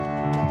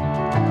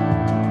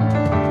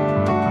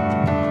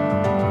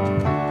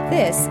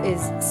This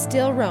is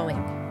Still Rowing,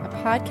 a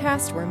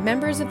podcast where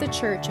members of the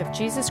Church of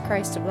Jesus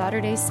Christ of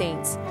Latter-day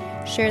Saints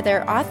share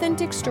their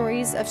authentic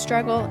stories of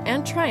struggle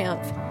and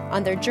triumph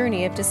on their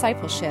journey of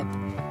discipleship,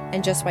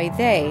 and just why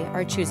they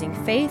are choosing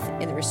faith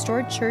in the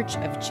restored Church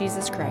of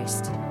Jesus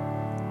Christ.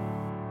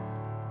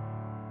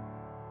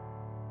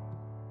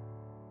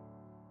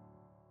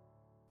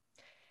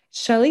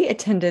 Shelley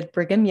attended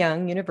Brigham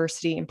Young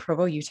University in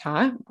Provo,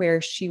 Utah,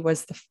 where she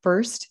was the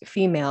first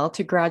female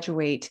to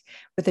graduate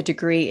with a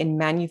degree in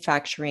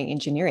manufacturing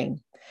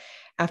engineering.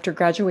 After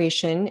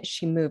graduation,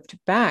 she moved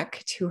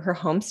back to her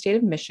home state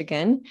of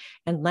Michigan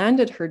and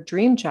landed her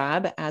dream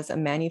job as a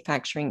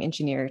manufacturing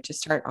engineer to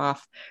start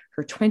off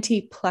her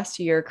 20-plus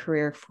year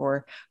career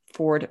for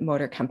Ford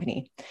Motor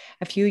Company.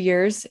 A few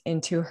years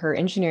into her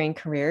engineering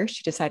career,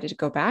 she decided to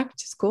go back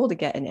to school to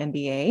get an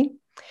MBA.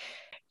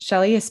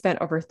 Shelley has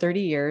spent over 30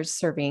 years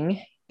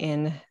serving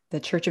in the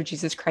Church of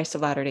Jesus Christ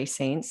of Latter-day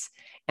Saints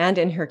and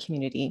in her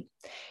community.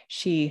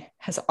 She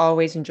has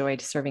always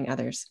enjoyed serving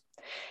others.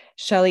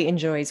 Shelley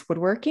enjoys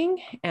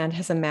woodworking and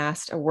has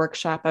amassed a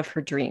workshop of her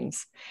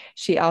dreams.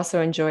 She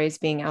also enjoys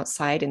being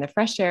outside in the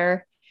fresh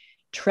air,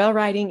 trail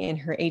riding in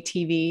her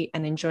ATV,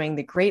 and enjoying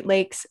the Great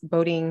Lakes,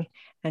 boating,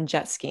 and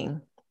jet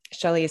skiing.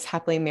 Shelley is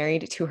happily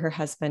married to her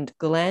husband,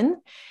 Glenn.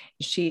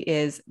 She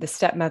is the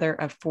stepmother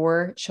of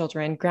 4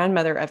 children,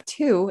 grandmother of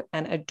 2,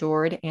 and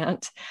adored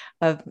aunt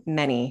of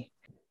many.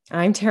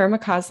 I'm Tara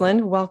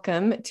McCausland.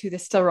 Welcome to the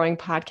Still Rowing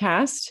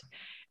podcast.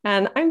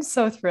 And I'm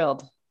so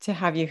thrilled to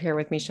have you here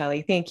with me,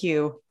 Shelley. Thank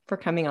you for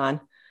coming on.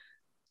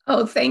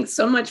 Oh, thanks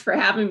so much for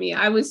having me.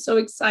 I was so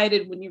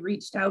excited when you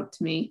reached out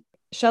to me.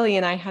 Shelley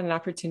and I had an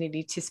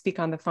opportunity to speak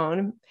on the phone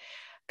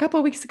a couple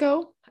of weeks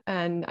ago,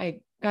 and I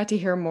got to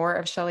hear more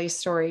of Shelley's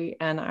story,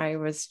 and I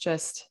was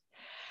just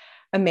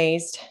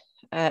amazed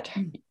at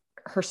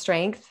her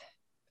strength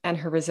and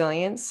her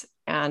resilience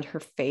and her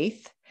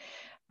faith.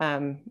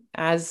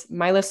 As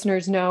my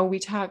listeners know, we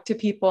talk to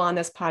people on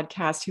this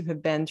podcast who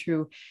have been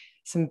through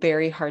some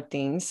very hard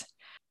things.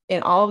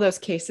 In all of those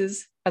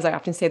cases, as I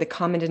often say, the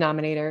common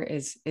denominator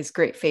is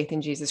great faith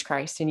in Jesus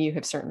Christ, and you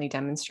have certainly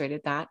demonstrated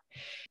that.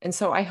 And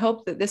so I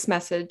hope that this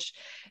message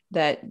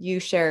that you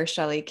share,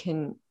 Shelley,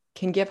 can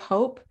give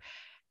hope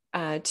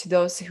to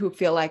those who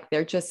feel like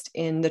they're just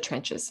in the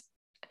trenches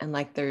and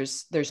like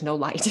there's no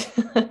light.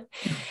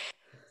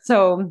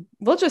 So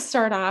we'll just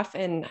start off,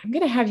 and I'm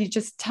going to have you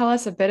just tell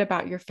us a bit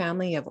about your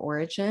family of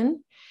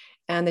origin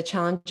and the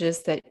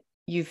challenges that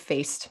you've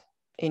faced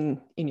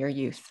in your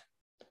youth.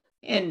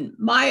 And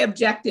my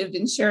objective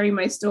in sharing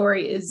my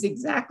story is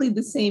exactly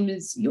the same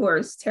as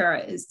yours, Tara,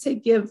 is to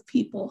give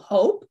people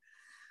hope.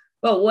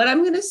 But what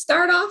I'm going to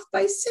start off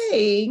by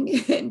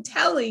saying and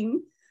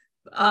telling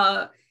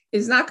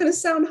is not going to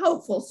sound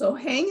hopeful. So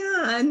hang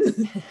on.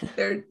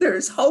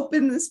 There's hope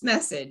in this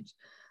message.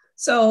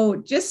 So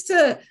just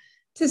to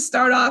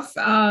start off,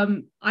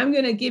 I'm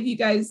going to give you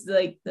guys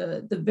like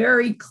the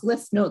very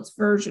Cliff Notes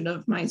version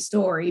of my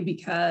story,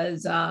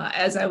 because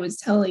as I was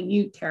telling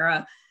you,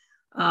 Tara,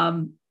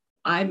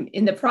 I'm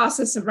in the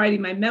process of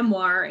writing my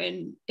memoir,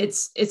 and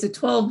it's a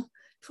 12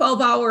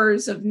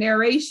 hours of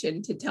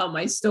narration to tell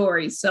my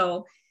story.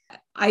 So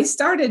I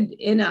started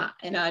in a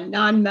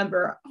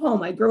non-member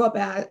home. I grew up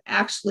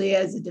actually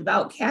as a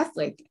devout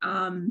Catholic,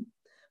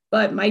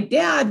 but my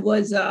dad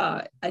was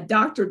a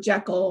Dr.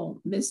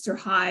 Jekyll, Mr.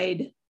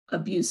 Hyde,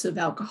 abusive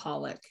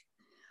alcoholic.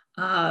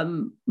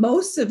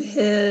 Most of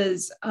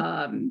his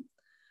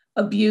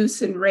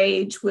abuse and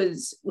rage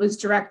was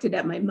directed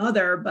at my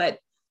mother, but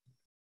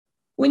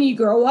when you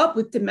grow up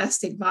with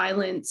domestic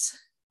violence,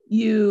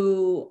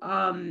 you,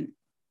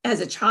 as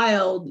a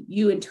child,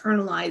 you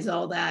internalize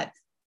all that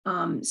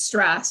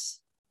stress.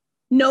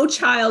 No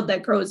child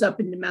that grows up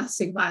in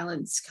domestic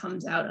violence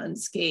comes out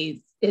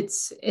unscathed.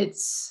 It's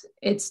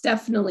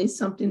definitely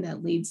something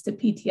that leads to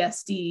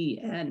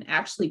PTSD, and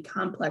actually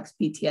complex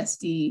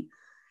PTSD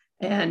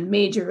and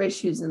major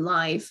issues in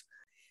life.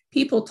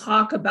 People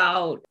talk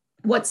about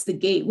what's the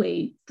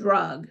gateway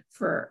drug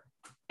for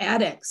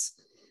addicts.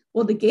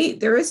 Well,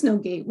 there is no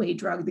gateway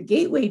drug. The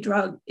gateway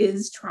drug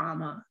is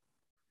trauma.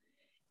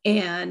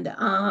 And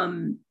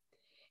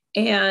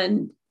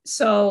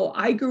so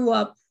I grew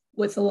up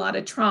with a lot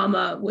of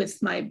trauma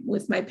with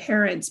my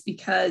parents,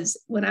 because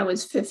when I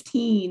was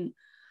 15,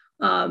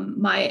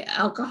 my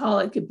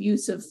alcoholic,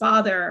 abusive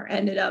father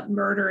ended up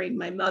murdering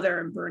my mother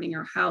and burning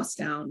her house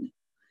down.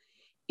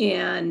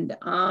 And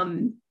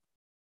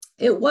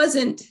he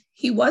wasn't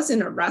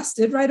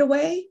arrested right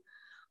away.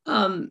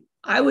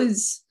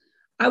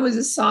 I was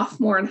a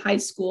sophomore in high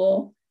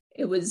school.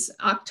 It was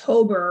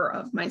October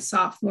of my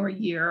sophomore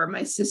year.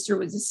 My sister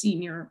was a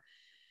senior,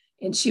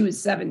 and she was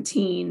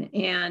 17.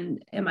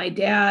 And my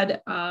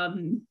dad,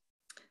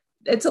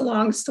 it's a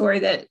long story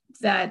that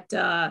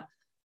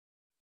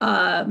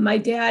my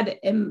dad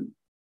and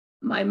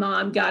my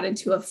mom got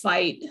into a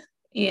fight,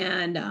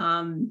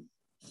 and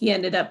he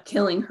ended up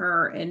killing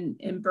her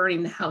and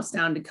burning the house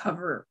down to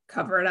cover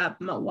it up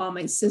while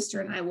my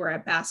sister and I were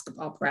at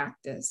basketball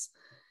practice.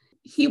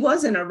 he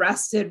wasn't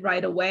arrested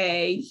right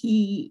away.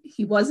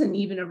 He wasn't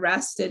even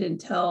arrested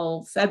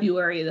until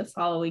February of the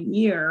following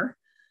year.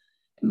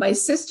 My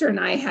sister and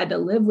I had to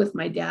live with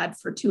my dad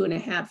for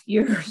 2.5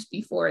 years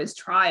before his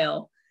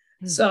trial.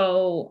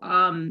 So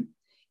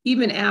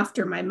even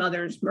after my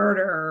mother's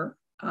murder,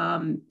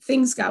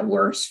 things got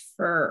worse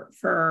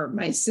for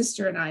my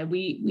sister and I.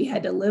 We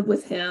had to live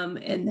with him,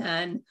 and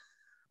then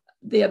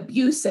the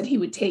abuse that he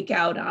would take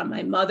out on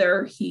my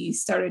mother, he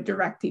started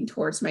directing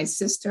towards my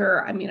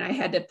sister. I mean, I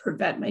had to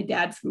prevent my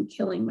dad from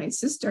killing my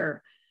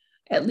sister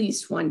at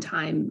least one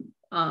time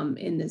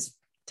in this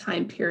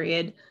time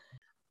period.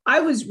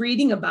 I was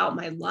reading about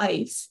my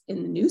life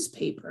in the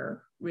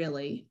newspaper,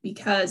 really,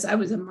 because I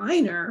was a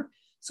minor.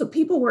 So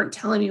people weren't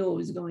telling me what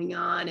was going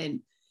on.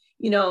 And,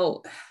 you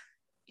know,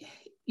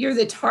 you're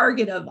the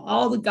target of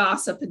all the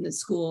gossip in the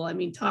school. I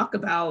mean, talk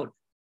about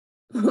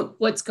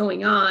what's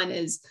going on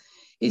is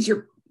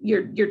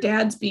your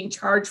dad's being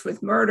charged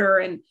with murder.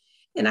 And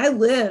I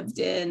lived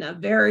in a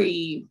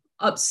very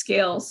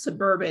upscale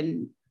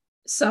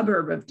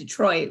suburb of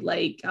Detroit,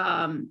 like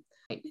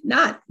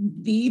not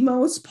the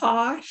most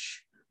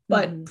posh,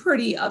 but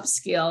pretty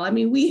upscale. I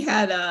mean, we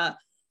had a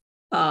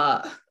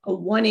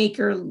 1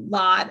 acre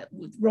lot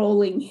with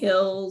rolling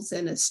hills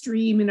and a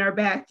stream in our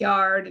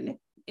backyard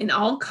and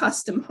all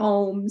custom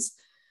homes.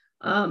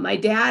 My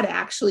dad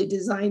actually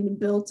designed and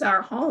built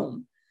our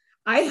home.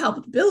 I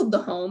helped build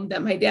the home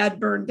that my dad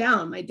burned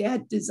down. My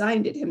dad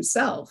designed it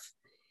himself.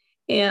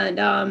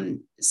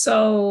 And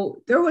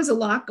so there was a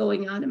lot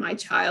going on in my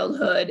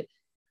childhood,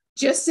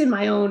 just in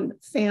my own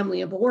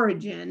family of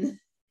origin.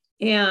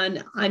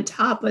 And on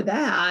top of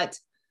that,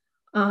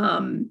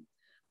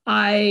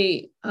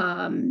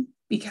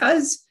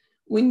 because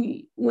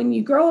when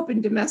you grow up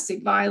in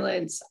domestic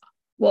violence,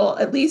 well,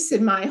 at least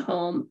in my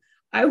home,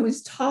 I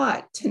was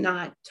taught to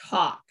not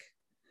talk.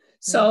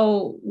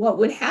 So what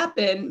would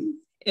happen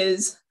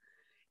is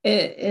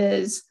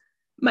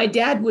my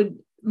dad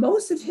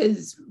most of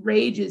his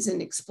rages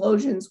and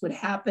explosions would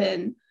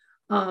happen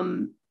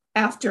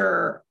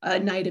after a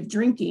night of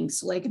drinking.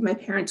 So like if my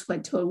parents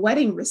went to a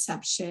wedding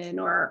reception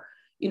or,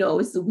 you know, it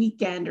was the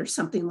weekend or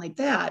something like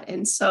that.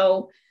 And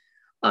so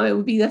it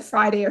would be the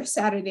Friday or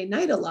Saturday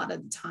night a lot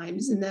of the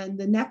times. And then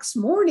the next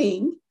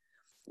morning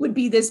would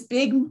be this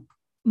big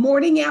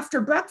morning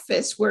after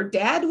breakfast where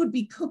dad would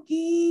be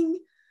cooking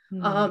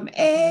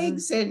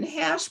eggs and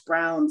hash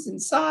browns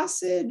and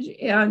sausage.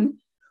 And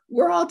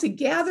we're all to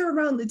gather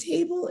around the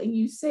table and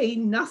you say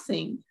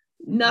nothing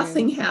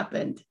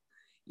happened.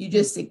 You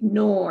just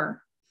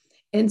ignore.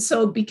 And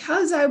so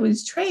because I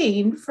was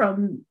trained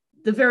from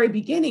the very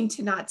beginning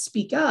to not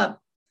speak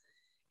up,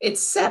 it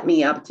set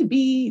me up to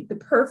be the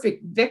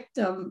perfect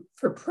victim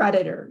for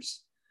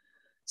predators.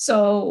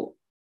 So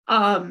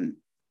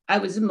I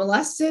was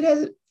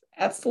molested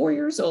at 4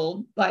 years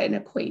old by an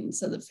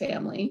acquaintance of the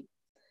family.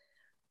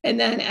 And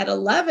then at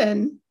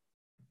 11,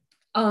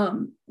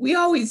 we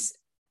always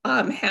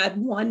had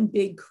one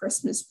big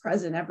Christmas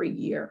present every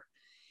year.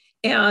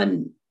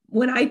 And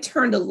when I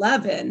turned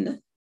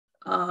 11,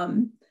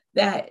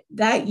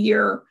 that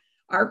year,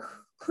 our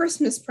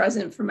Christmas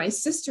present for my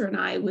sister and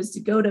I was to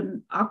go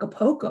to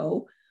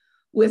Acapulco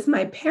with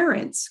my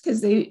parents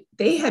because they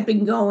had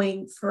been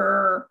going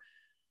for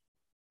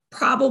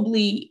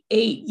probably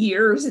 8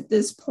 years at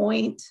this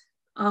point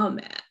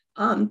to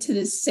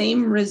the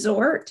same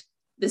resort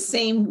the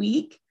same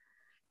week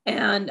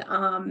and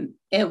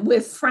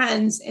with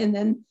friends. And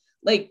then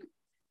like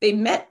they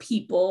met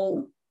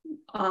people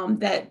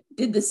that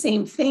did the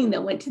same thing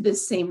that went to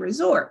this same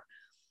resort.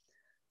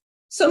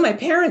 So my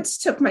parents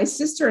took my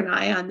sister and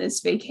I on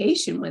this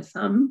vacation with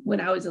them when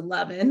I was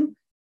 11.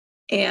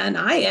 And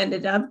I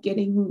ended up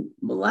getting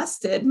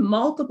molested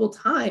multiple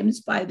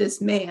times by this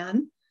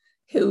man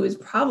who was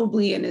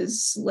probably in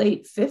his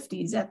late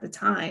 50s at the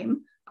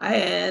time.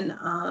 And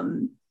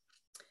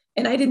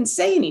I didn't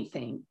say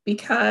anything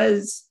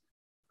because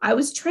I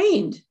was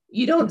trained.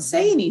 You don't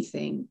say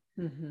anything.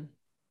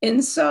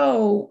 And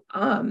so,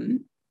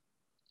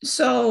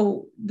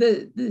 so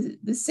the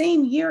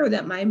same year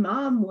that my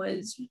mom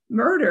was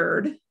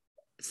murdered,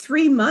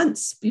 3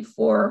 months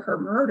before her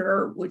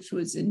murder, which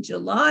was in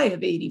July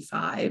of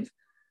 85,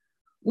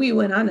 we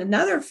went on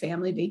another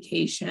family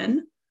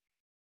vacation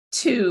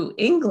to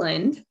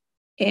England.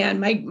 And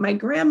my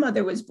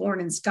grandmother was born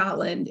in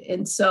Scotland.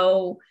 And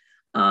so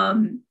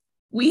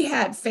we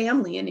had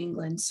family in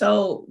England.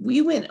 So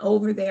we went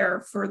over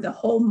there for the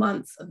whole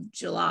month of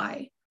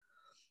July.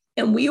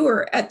 And we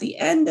were at the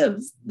end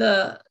of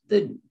the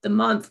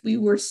month, we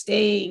were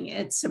staying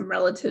at some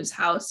relative's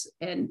house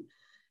and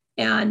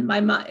my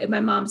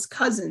mom's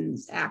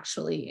cousins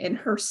actually, and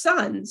her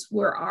sons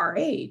were our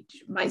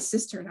age, my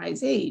sister and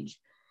I's age.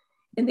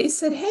 And they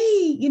said,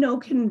 hey, you know,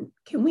 can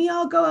we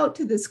all go out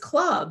to this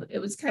club? It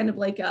was kind of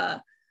like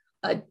a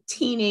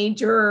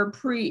teenager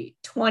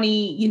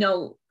pre-20, you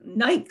know,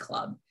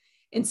 nightclub.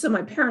 And so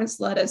my parents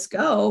let us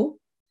go.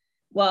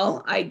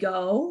 Well, I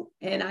go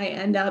and I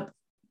end up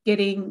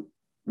getting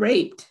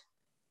raped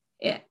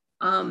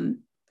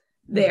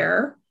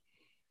there.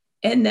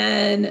 And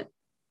then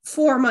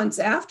 4 months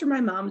after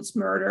my mom's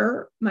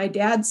murder, my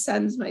dad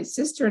sends my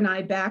sister and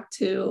I back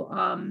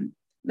to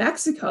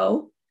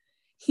Mexico.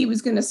 He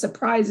was going to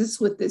surprise us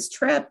with this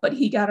trip, but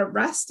he got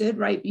arrested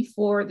right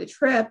before the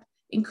trip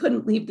and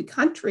couldn't leave the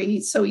country.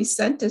 So he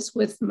sent us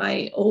with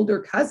my older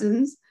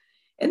cousins.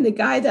 And the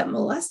guy that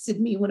molested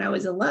me when I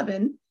was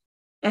 11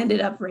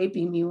 ended up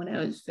raping me when I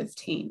was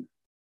 15.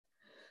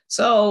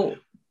 So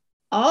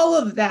all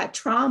of that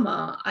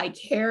trauma I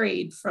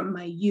carried from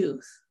my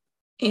youth.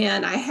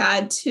 And I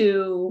had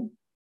to,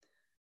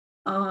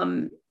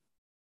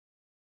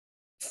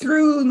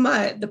 through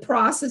the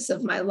process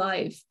of my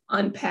life,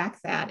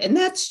 unpack that. And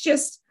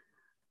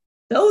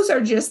those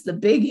are just the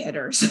big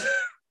hitters.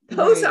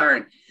 Those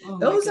Right.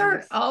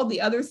 aren't all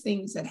the other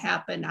things that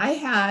happened. I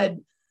had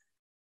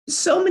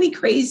so many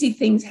crazy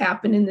things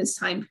happen in this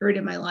time period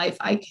in my life.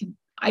 I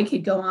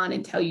could go on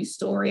and tell you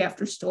story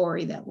after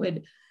story that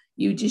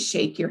you just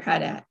shake your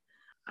head at.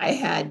 I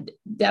had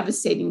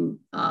devastating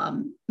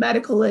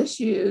medical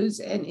issues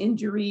and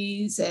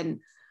injuries. And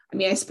I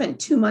mean, I spent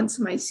 2 months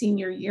of my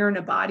senior year in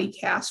a body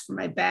cast for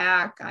my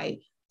back. I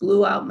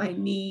blew out my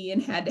knee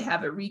and had to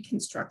have it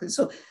reconstructed.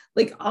 So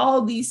like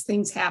all these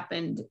things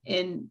happened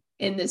in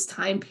this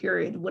time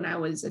period when I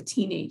was a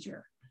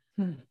teenager.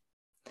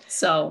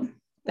 So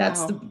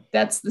that's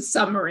the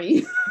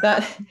summary.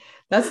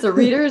 That's the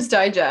Reader's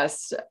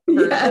Digest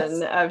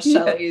version of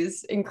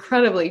Shelley's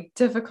incredibly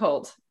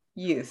difficult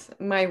youth.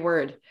 My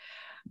word.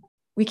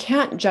 We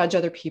can't judge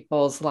other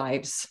people's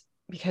lives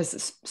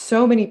because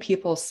so many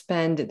people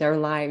spend their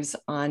lives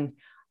on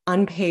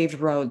unpaved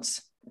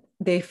roads.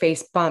 They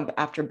face bump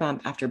after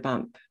bump after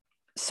bump.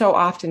 So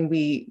often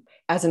we,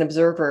 as an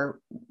observer,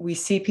 we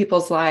see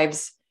people's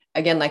lives,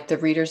 again, like the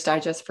Reader's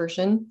Digest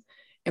version,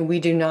 and we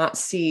do not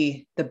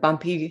see the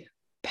bumpy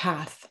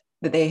path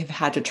that they have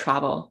had to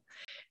travel.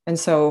 And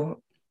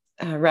so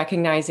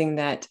recognizing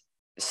that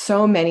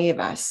so many of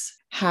us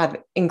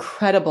have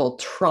incredible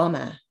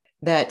trauma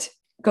that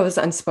goes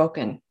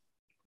unspoken.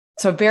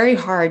 So very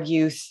hard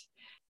youth.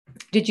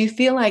 Did you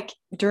feel like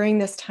during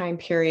this time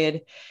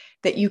period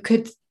that you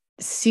could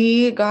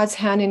see God's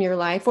hand in your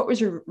life? What was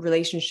your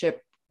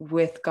relationship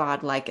with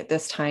God like at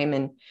this time?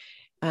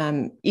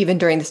 And even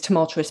during this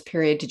tumultuous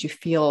period, did you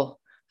feel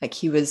like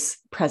he was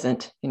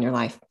present in your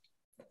life?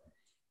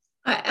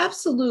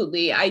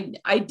 Absolutely.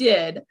 I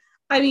did.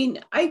 I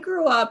mean, I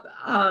grew up,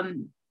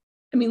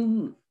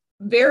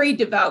 very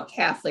devout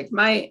Catholic.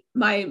 My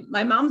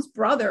mom's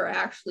brother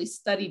actually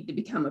studied to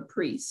become a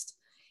priest.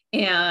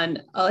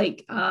 And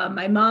like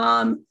my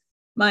mom,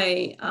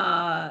 my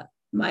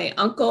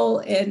uncle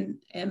and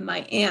my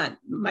aunt,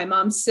 my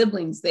mom's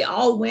siblings, they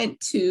all went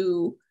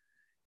to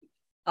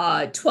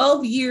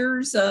 12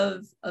 years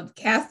of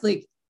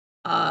Catholic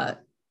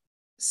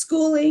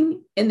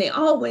schooling, and they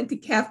all went to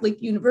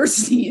Catholic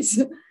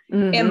universities.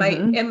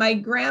 Mm-hmm. And my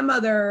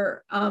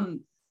grandmother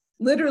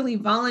literally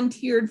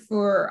volunteered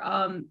for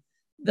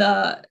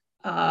the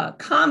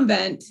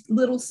convent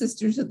Little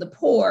Sisters of the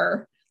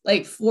Poor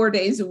like 4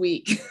 days a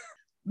week.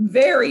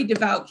 Very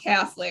devout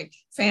Catholic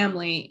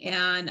family.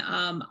 And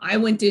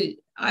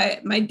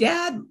my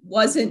dad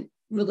wasn't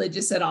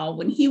religious at all.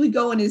 When he would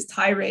go on his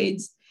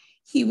tirades,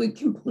 he would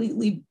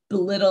completely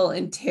belittle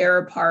and tear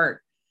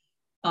apart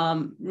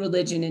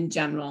religion in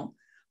general.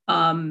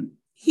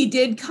 He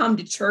did come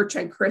to church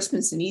on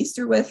Christmas and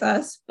Easter with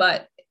us,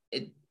 but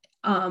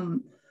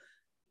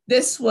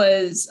this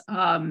was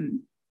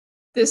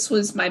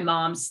my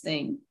mom's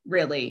thing,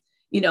 really.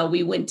 You know,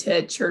 we went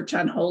to church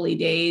on holy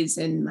days,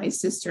 and my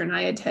sister and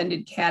I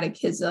attended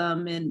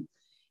catechism,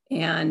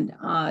 and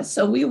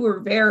so we were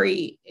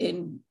very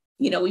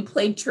we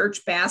played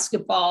church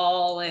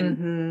basketball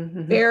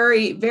and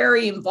very,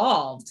 very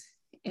involved.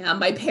 And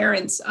my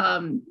parents,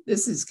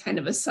 this is kind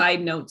of a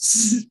side note,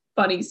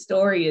 funny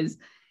story is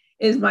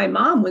my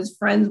mom was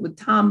friends with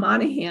Tom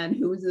Monahan,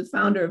 who was the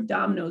founder of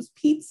Domino's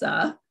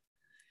Pizza.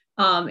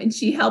 And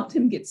she helped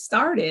him get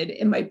started.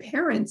 And my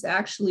parents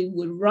actually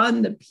would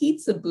run the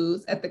pizza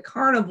booth at the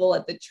carnival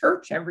at the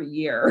church every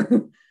year.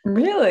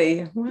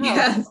 Really? Wow.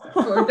 Yes,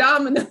 for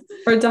Domino's.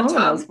 For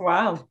Domino's,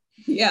 wow.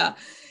 Yeah.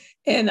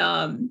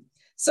 And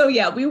so,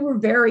 yeah, we were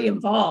very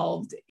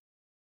involved.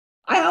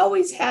 I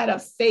always had a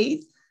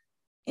faith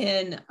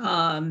in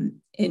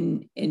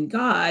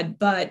God,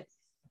 but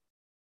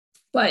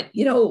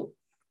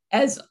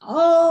as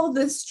all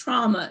this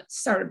trauma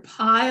started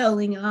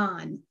piling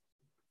on,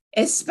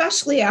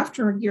 especially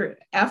after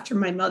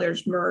my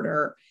mother's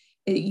murder,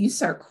 you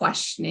start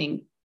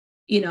questioning,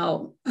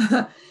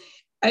 I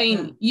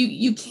mean,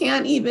 you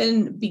can't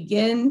even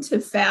begin to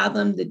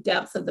fathom the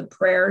depth of the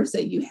prayers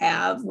that you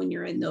have when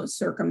you're in those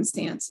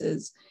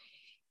circumstances.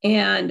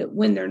 And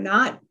when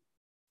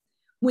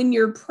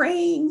you're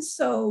praying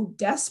so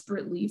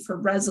desperately for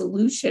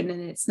resolution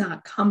and it's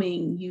not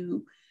coming,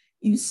 you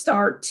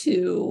start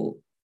to,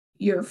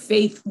 your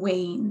faith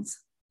wanes.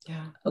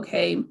 Yeah.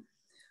 Okay.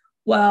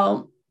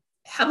 Well,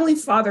 Heavenly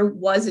Father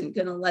wasn't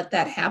going to let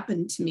that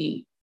happen to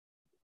me.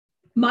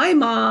 My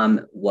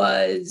mom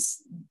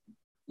was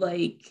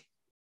like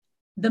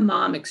the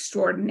mom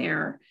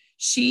extraordinaire.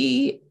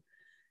 She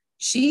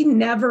She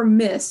never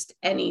missed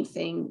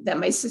anything that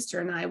my sister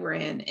and I were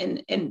in.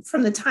 And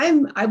from the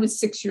time I was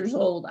 6 years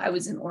old, I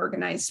was in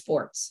organized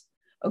sports.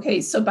 Okay.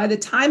 So by the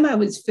time I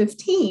was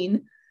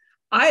 15,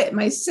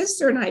 my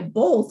sister and I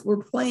both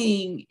were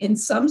playing in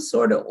some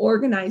sort of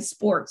organized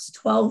sports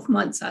 12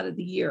 months out of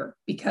the year,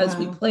 because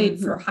we played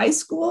for high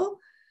school,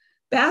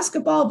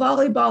 basketball,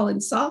 volleyball,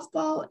 and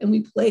softball. And we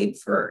played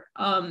for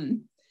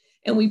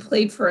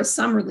a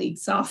summer league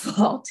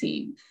softball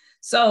team.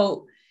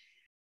 So,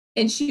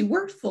 and she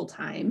worked full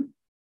time.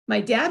 My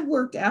dad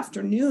worked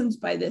afternoons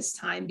by this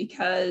time,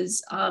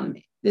 because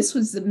this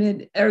was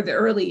the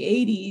early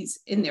 80s.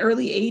 In the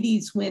early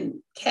 80s,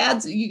 when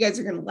CADs, you guys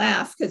are going to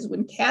laugh, because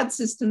when CAD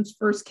systems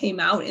first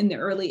came out in the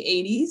early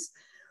 80s,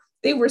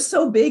 they were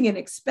so big and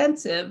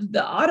expensive.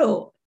 The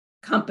auto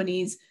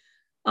companies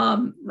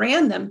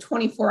ran them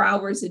 24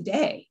 hours a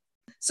day.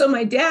 So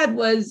my dad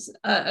was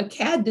a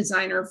CAD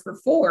designer for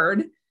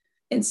Ford.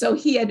 And so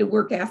he had to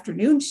work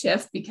afternoon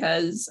shift,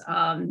 because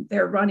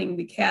they're running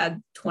the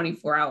CAD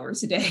 24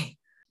 hours a day.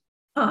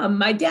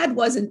 My dad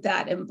wasn't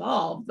that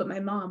involved, but my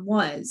mom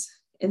was.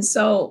 And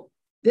so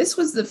this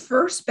was the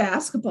first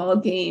basketball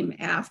game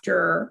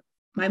after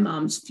my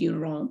mom's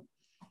funeral.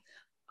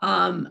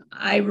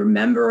 I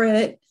remember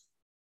it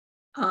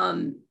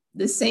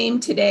the same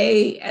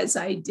today as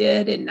I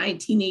did in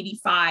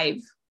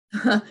 1985.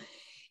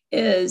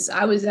 Is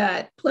I was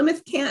at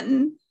Plymouth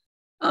Canton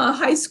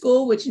High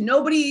School, which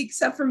nobody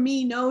except for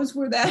me knows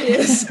where that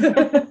is.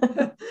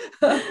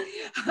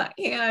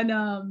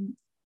 And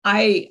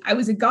I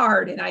was a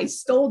guard, and I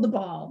stole the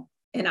ball,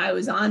 and I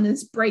was on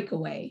this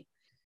breakaway.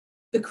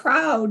 The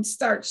crowd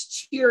starts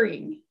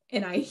cheering,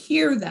 and I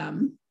hear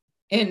them,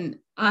 and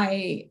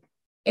I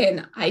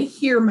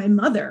hear my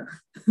mother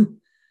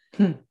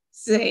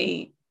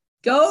say,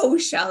 "Go,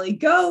 Shelly,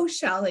 go,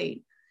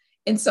 Shelly."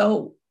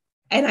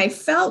 And I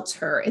felt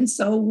her. And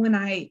so when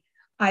I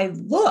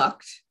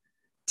looked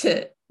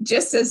to,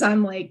 just as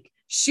I'm like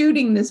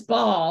shooting this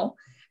ball,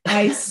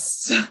 I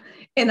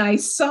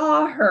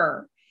saw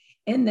her,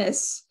 and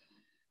this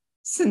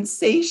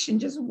sensation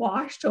just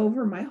washed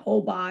over my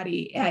whole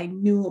body. I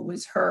knew it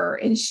was her,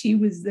 and she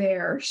was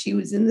there. She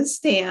was in the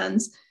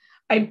stands.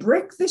 I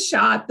brick the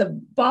shot, the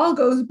ball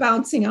goes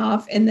bouncing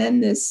off, and then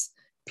this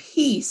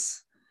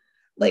peace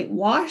like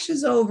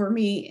washes over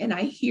me, and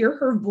I hear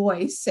her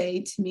voice say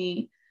to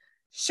me,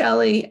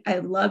 "Shelly, I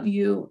love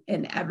you,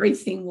 and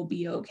everything will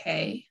be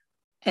okay."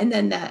 And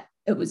then that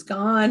it was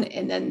gone.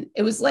 And then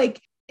it was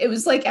like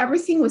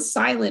everything was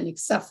silent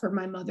except for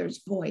my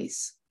mother's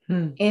voice.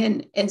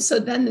 And so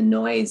then the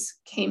noise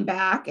came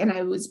back, and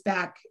I was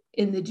back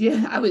in the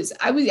gym. I was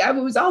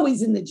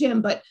always in the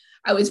gym, but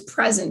I was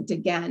present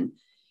again.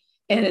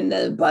 And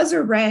the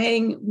buzzer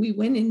rang. We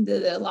went into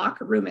the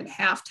locker room at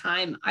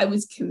halftime. I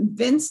was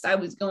convinced I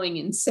was going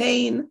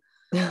insane.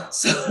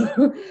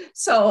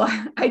 So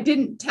I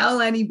didn't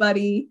tell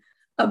anybody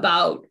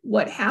about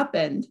what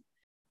happened.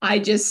 I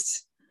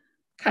just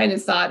kind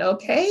of thought,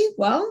 okay,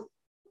 well,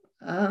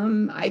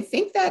 I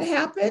think that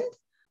happened.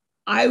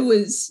 I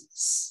was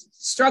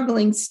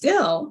struggling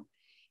still.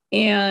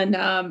 And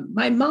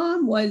my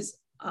mom was,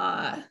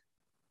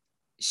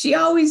 she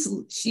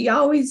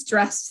always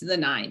dressed to the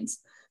nines.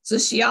 So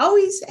she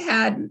always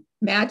had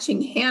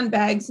matching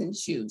handbags and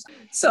shoes.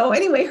 So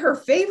anyway, her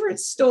favorite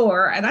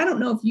store, and I don't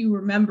know if you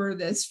remember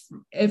this,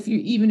 if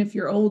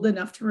you're old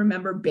enough to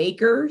remember,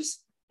 Baker's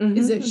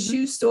is a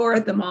shoe store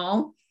at the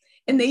mall.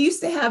 And they used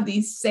to have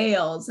these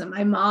sales, and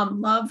my mom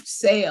loved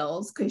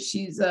sales because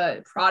she's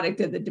a product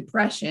of the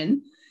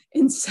Depression.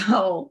 And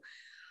so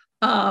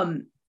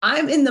I'm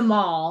in the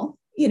mall,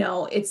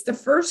 it's the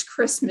first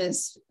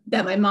Christmas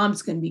that my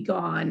mom's going to be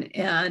gone,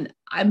 and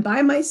I'm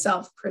by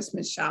myself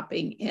Christmas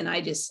shopping, and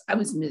I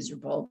was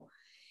miserable.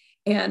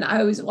 And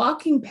I was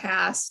walking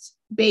past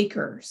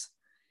Baker's,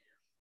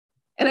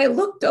 and I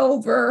looked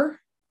over,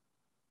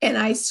 and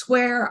I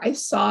swear I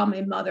saw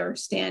my mother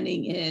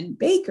standing in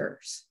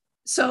Baker's.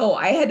 So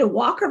I had to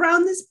walk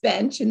around this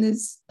bench and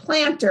this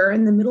planter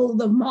in the middle of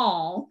the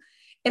mall,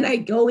 and I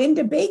go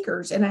into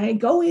Baker's, and I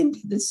go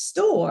into the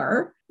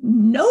store.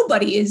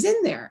 Nobody is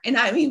in there. And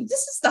I mean,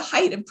 this is the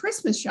height of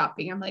Christmas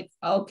shopping. I'm like,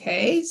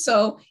 okay.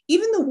 So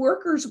even the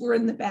workers were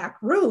in the back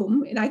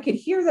room, and I could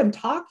hear them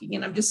talking.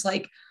 And I'm just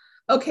like,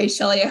 okay,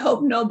 Shelly, I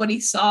hope nobody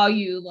saw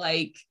you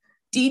like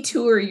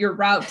detour your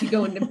route to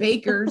go into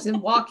Baker's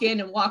and walk in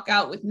and walk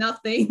out with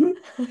nothing.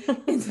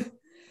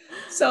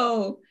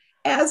 So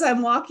as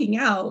I'm walking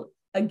out,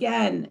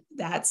 again,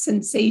 that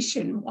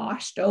sensation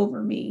washed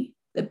over me,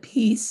 the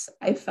peace.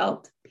 I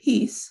felt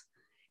peace.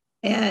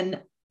 And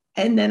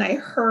then I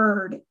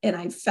heard and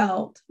I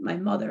felt my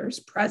mother's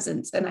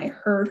presence, and I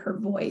heard her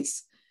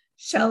voice,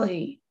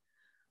 "Shelly,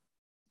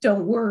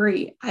 don't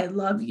worry. I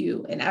love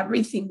you, and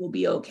everything will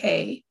be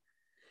okay."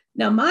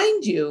 Now,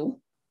 mind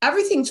you,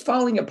 everything's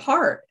falling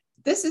apart.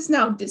 This is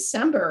now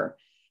December.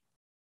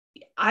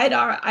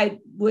 I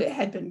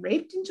had been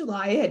raped in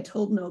July. I had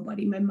told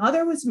nobody. My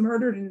mother was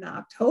murdered in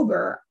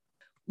October.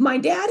 my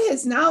dad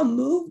has now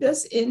moved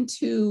us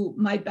into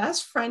my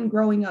best friend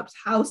growing up's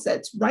house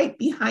that's right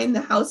behind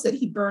the house that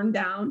he burned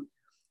down.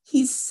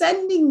 He's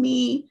sending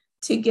me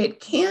to get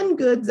canned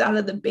goods out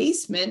of the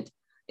basement.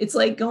 It's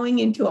like going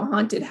into a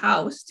haunted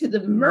house to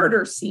the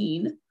murder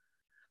scene.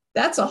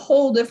 That's a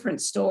whole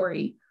different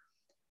story.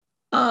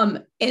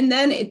 And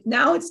then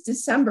now it's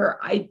December.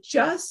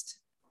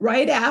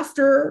 Right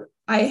after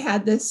I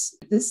had this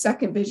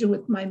second vision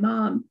with my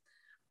mom,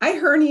 I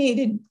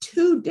herniated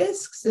 2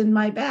 discs in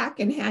my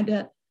back and had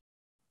to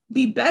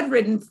be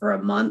bedridden for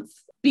a month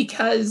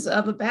because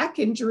of a back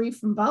injury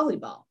from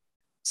volleyball.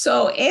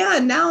 So,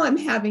 and now I'm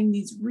having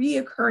these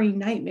reoccurring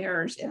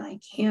nightmares and I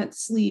can't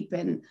sleep.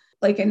 And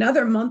like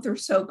another month or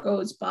so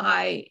goes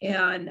by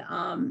and,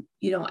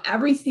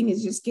 everything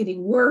is just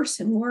getting worse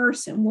and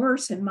worse and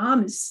worse. And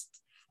mom has,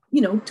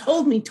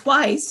 told me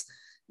twice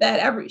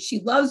that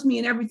she loves me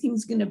and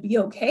everything's going to be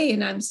okay.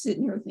 And I'm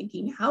sitting here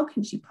thinking, how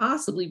can she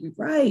possibly be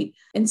right?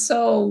 And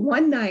so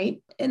one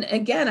night, and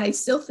again, I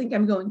still think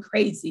I'm going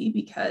crazy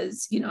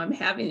because,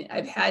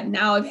 I've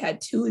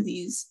had 2 of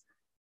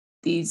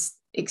these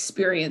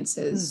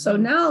experiences. Mm-hmm. So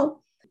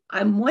now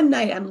one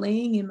night I'm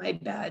laying in my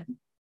bed.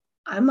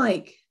 I'm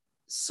like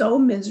so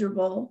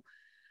miserable.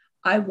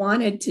 I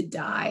wanted to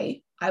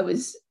die. I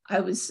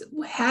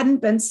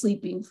hadn't been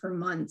sleeping for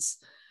months.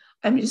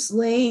 I'm just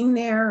laying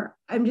there.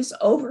 I'm just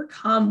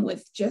overcome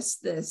with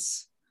just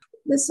this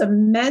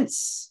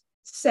immense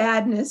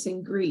sadness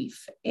and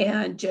grief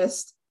and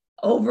just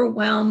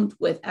overwhelmed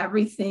with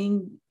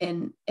everything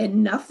and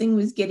nothing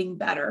was getting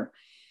better.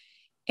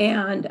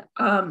 And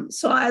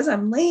so as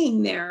I'm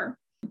laying there,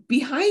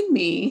 behind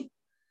me,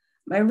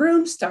 my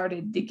room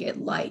started to get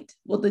light.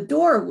 Well, the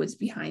door was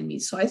behind me.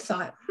 So I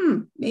thought,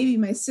 maybe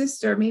my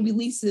sister, maybe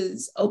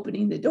Lisa's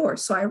opening the door.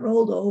 So I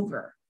rolled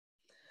over.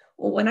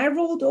 Well, when I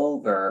rolled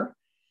over,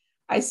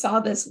 I saw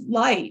this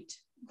light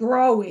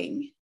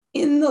growing.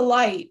 In the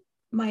light,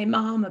 my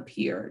mom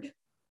appeared.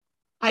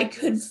 I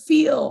could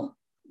feel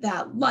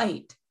that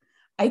light.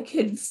 I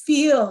could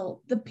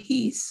feel the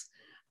peace.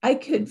 I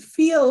could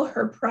feel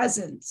her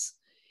presence.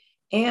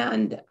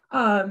 And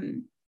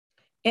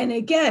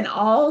again,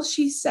 all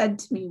she said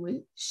to me was,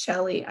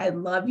 Shelley, I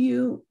love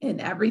you and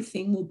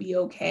everything will be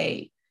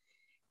okay.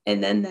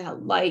 And then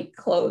that light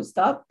closed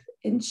up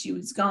and she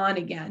was gone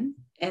again.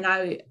 And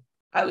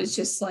I was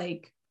just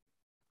like,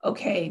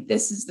 okay,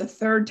 this is the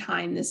 3rd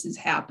time this has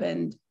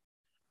happened.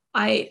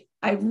 I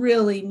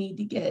really need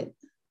to get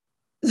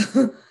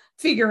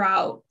figure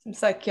out some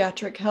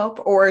psychiatric help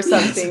or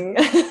something.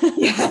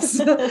 Yes.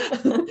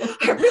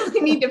 I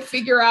really need to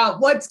figure out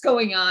what's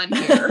going on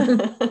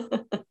here.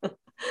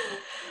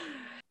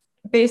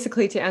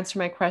 Basically, to answer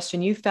my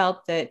question, you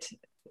felt that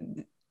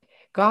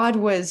God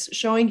was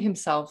showing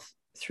himself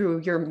through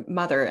your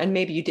mother, and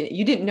maybe you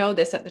didn't know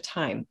this at the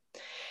time,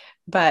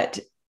 but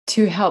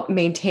to help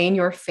maintain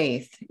your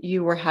faith,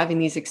 you were having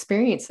these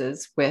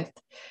experiences with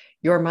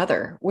your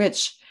mother,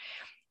 which,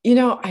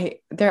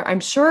 I'm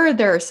sure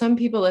there are some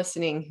people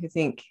listening who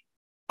think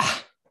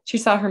she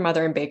saw her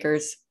mother in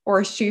Baker's,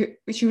 or she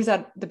was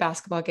at the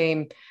basketball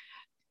game.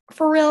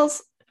 For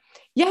reals?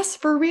 Yes,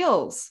 for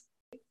reals.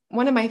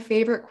 One of my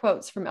favorite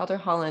quotes from Elder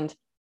Holland,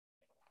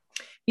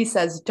 he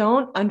says,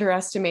 don't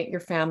underestimate your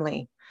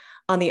family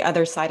on the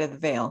other side of the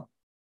veil.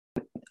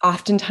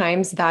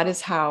 Oftentimes that is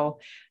how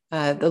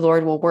the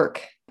Lord will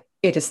work.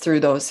 It is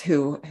through those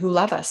who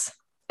love us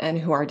and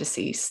who are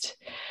deceased.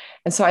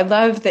 And so I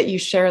love that you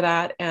share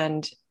that.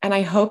 And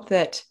I hope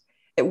that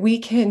we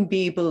can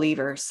be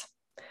believers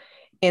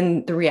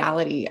in the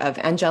reality of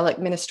angelic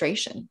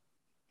ministration.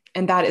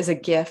 And that is a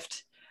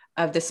gift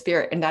of the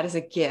Spirit. And that is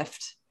a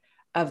gift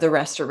of the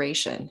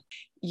restoration.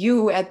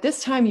 At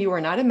this time, you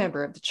were not a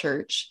member of the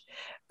church,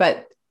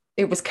 but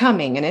it was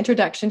coming. An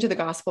introduction to the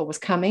gospel was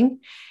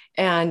coming.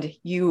 And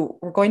you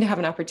were going to have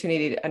an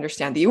opportunity to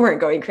understand that you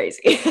weren't going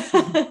crazy.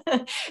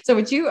 So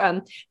would you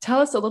tell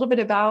us a little bit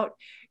about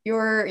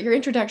your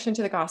introduction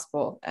to the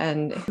gospel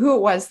and who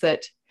it was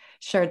that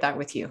shared that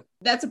with you?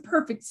 That's a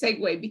perfect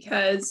segue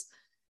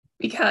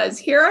because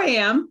here I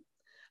am.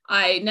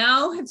 I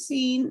now have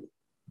seen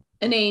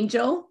an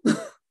angel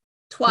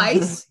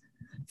twice,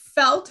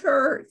 felt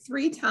her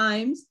 3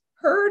 times,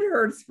 heard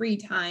her 3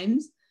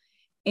 times,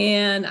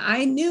 and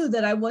I knew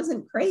that I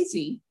wasn't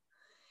crazy.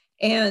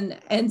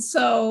 And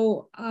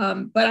so,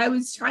 but I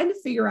was trying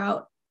to figure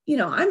out,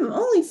 I'm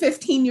only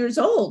 15 years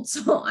old.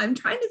 So I'm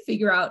trying to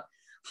figure out,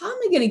 how am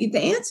I going to get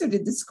the answer to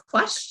this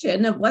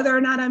question of whether or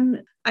not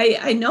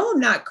I know I'm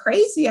not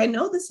crazy. I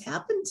know this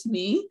happened to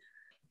me.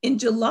 In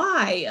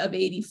July of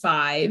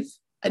 85,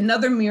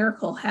 another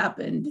miracle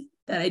happened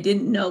that I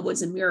didn't know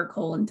was a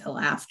miracle until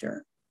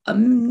after. A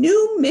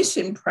new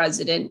mission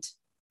president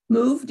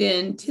moved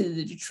into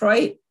the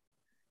Detroit,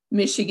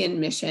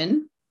 Michigan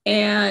mission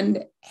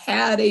and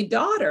had a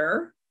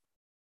daughter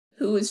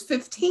who was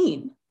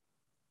 15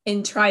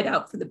 and tried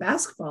out for the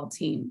basketball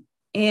team.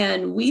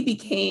 And we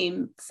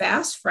became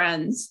fast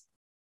friends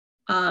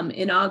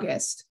in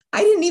August.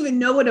 I didn't even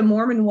know what a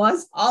Mormon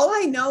was. All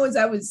I know is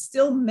I was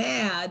still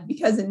mad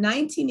because in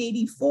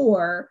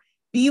 1984,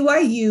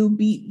 BYU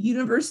beat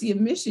University of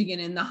Michigan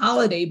in the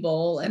Holiday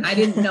Bowl, and I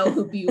didn't know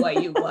who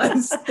BYU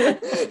was.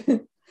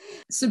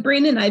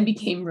 Sabrina and I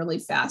became really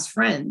fast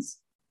friends.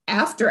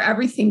 After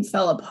everything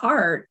fell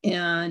apart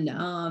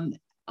and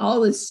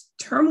all this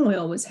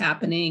turmoil was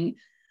happening,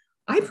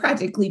 I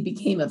practically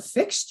became a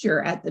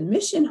fixture at the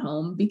mission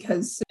home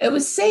because it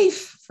was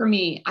safe for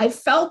me. I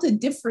felt a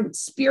different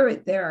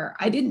spirit there.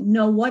 I didn't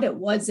know what it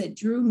was that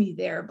drew me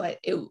there, but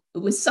it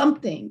was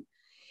something.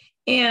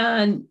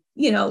 And,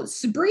 you know,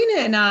 Sabrina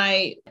and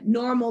I,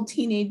 normal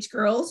teenage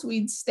girls,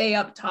 we'd stay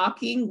up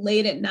talking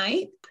late at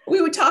night.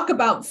 We would talk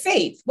about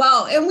faith.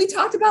 Well, and we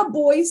talked about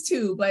boys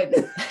too, but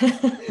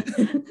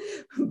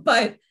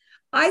but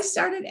I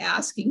started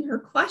asking her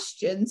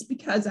questions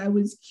because I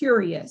was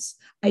curious.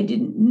 I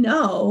didn't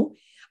know.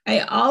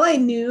 All I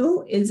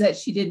knew is that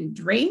she didn't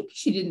drink,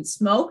 she didn't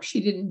smoke, she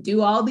didn't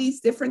do all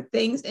these different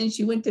things, and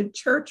she went to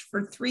church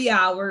for 3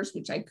 hours,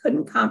 which I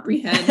couldn't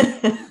comprehend.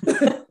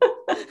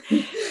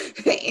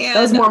 And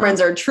those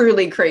Mormons are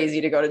truly crazy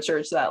to go to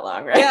church that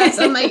long, right? Yes,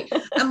 I'm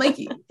like,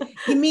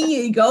 you mean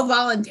you go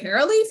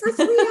voluntarily for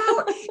 3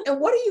 hours? And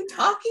what are you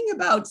talking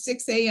about?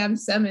 6 a.m.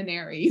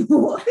 seminary?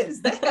 What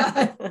is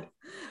that?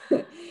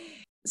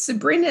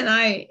 Sabrina and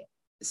I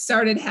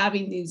started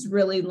having these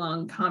really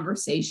long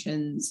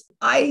conversations.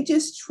 I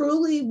just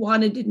truly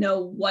wanted to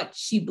know what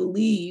she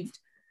believed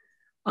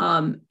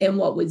and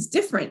what was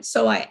different.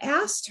 So I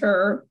asked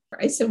her,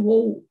 I said,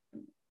 well,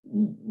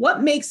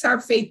 what makes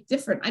our faith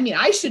different? I mean,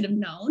 I should have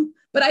known,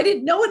 but I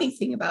didn't know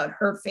anything about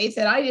her faith.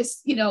 And I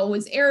just, you know,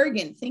 was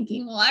arrogant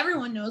thinking, well,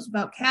 everyone knows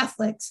about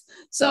Catholics.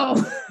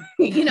 So,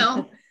 you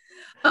know,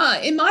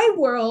 in my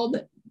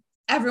world,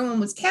 everyone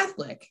was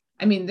Catholic.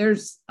 I mean,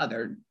 there's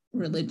other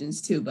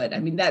religions too, but I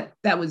mean, that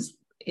was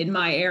in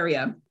my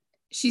area.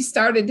 She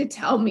started to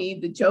tell me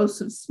the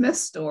Joseph Smith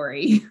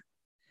story.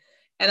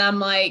 And I'm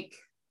like,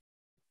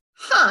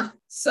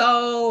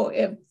 so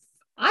if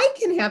I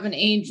can have an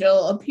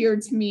angel appear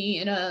to me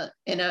in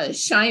a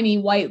shiny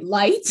white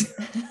light,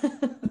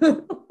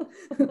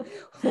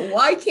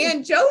 why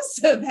can't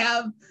Joseph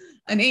have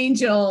an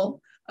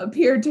angel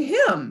appear to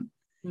him?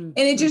 And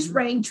it just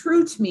rang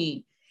true to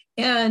me.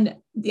 And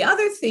the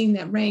other thing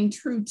that rang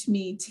true to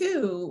me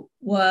too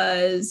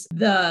was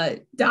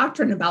the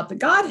doctrine about the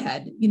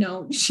Godhead. You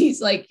know,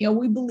 she's like, you know,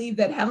 we believe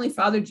that Heavenly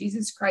Father,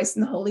 Jesus Christ,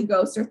 and the Holy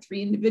Ghost are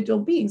 3 individual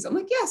beings. I'm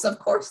like, yes, of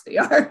course they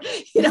are.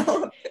 You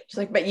know, she's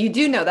like, but you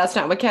do know that's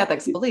not what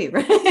Catholics believe,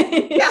 right?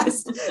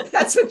 Yes,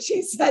 that's what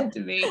she said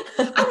to me.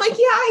 I'm like,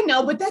 yeah, I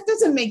know, but that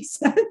doesn't make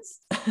sense.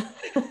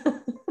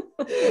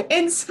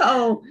 And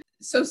so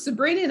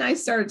Sabrina and I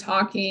started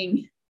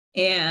talking,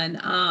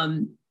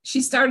 and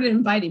she started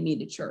inviting me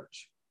to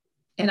church.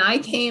 And I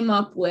came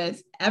up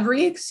with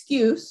every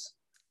excuse.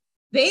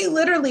 They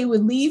literally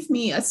would leave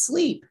me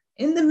asleep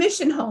in the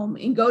mission home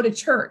and go to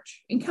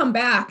church and come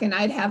back, and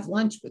I'd have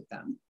lunch with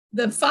them.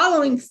 The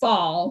following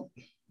fall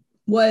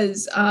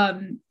was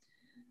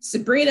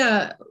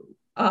Sabrina.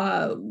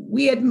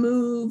 We had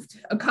moved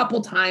a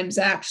couple times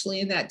actually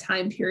in that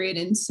time period,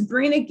 and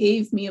Sabrina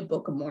gave me a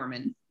Book of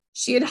Mormon.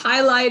 She had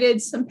highlighted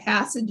some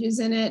passages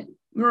in it,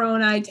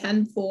 Moroni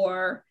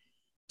 10:4,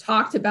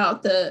 talked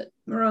about the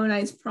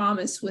Moroni's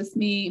promise with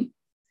me.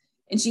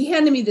 And she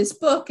handed me this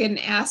book and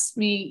asked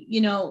me,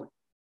 you know,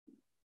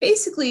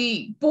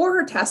 basically bore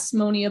her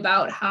testimony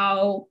about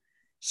how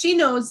she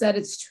knows that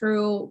it's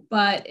true,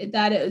 but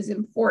that it was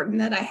important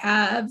that I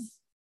have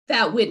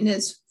that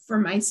witness for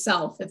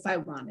myself if I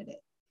wanted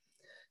it.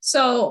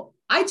 So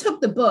I took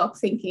the book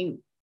thinking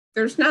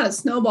there's not a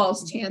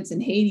snowball's chance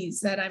in Hades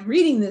that I'm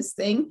reading this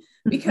thing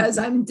because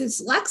I'm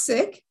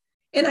dyslexic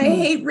and I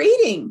hate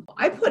reading.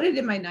 I put it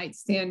in my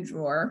nightstand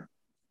drawer.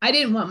 I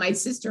didn't want my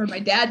sister or my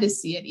dad to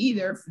see it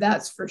either,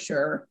 that's for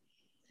sure.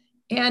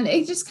 And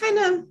it just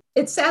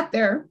it sat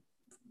there.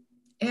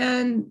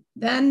 And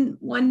then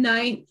one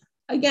night,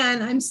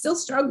 again, I'm still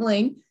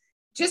struggling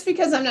just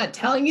because I'm not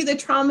telling you the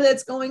trauma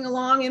that's going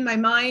along in my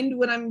mind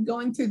when I'm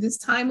going through this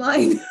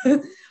timeline.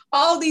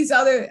 all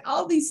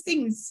these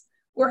things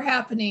were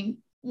happening.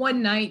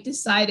 One night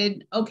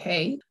decided,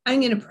 okay, I'm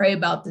going to pray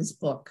about this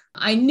book.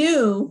 I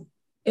knew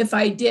if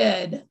I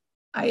did,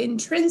 I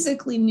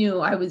intrinsically knew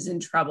I was in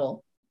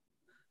trouble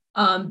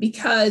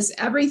because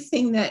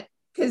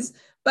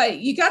but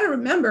you got to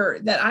remember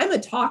that I'm a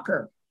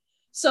talker.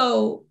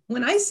 So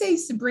when I say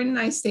Sabrina and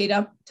I stayed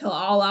up till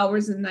all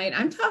hours of the night,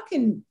 I'm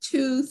talking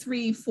 2,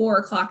 3, 4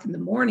 o'clock in the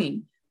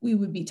morning. We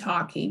would be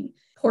talking.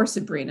 Poor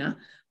Sabrina.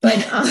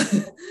 But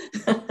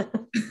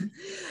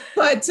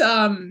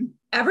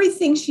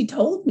everything she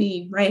told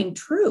me rang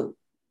true.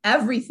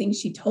 Everything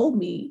she told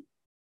me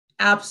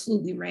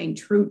absolutely rang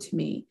true to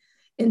me.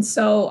 And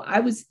so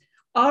I was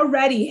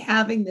already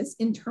having this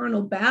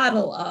internal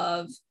battle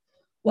of,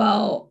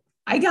 well,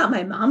 I got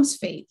my mom's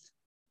faith.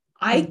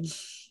 I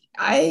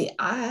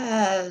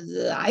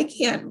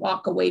can't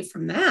walk away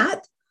from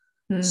that.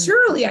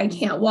 Surely I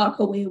can't walk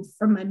away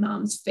from my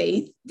mom's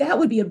faith. That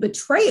would be a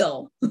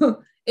betrayal,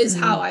 is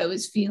how I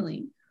was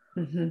feeling.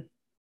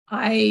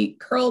 I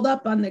curled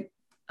up on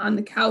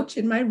the couch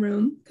in my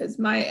room because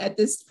at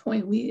this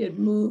point we had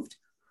moved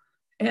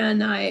and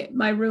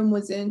my room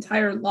was an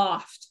entire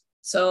loft.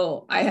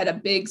 So I had a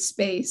big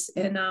space,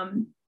 and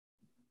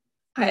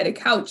I had a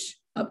couch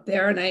up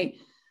there, and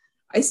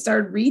I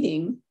started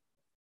reading.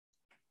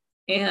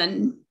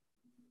 And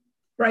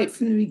right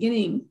from the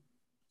beginning,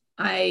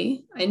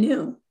 I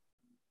knew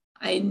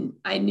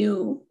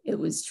it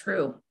was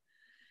true.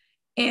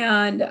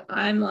 And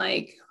I'm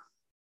like,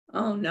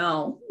 oh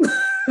no.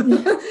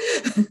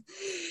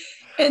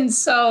 And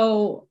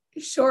so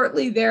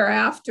shortly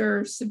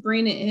thereafter,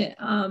 Sabrina,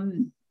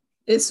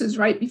 this was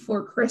right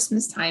before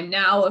Christmas time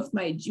now of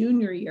my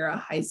junior year of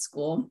high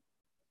school.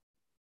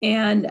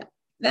 And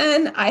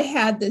then I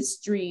had this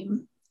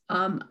dream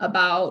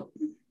about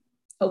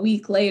a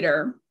week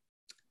later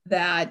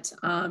that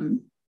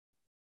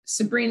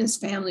Sabrina's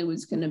family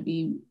was going to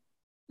be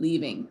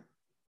leaving.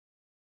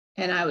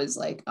 And I was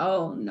like,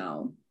 oh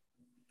no.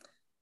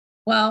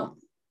 Well,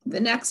 the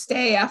next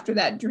day after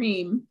that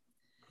dream,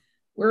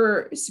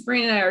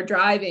 Sabrina and I are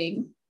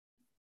driving,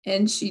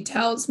 and she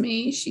tells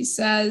me, she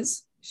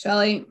says,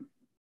 Shelly,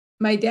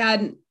 my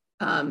dad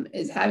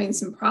is having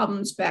some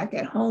problems back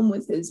at home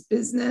with his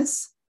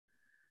business,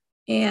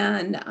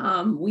 and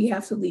we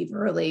have to leave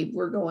early.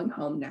 We're going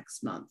home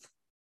next month.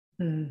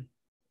 Mm.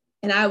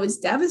 And I was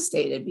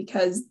devastated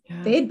because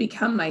they'd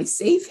become my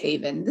safe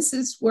haven. This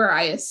is where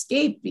I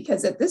escaped,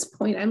 because at this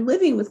point I'm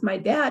living with my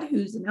dad,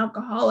 who's an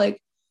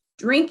alcoholic,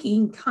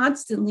 drinking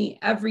constantly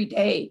every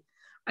day.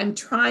 I'm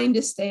trying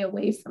to stay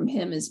away from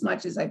him as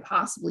much as I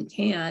possibly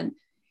can.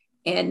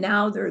 And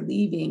now they're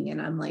leaving,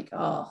 and I'm like,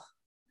 oh.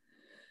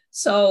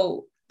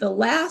 So the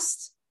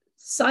last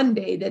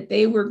Sunday that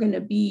they were going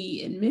to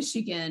be in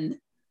Michigan,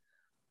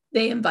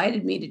 they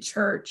invited me to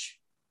church.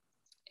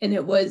 And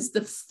it was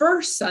the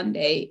first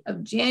Sunday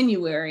of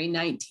January,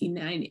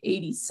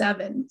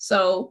 1987.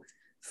 So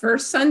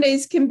first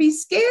Sundays can be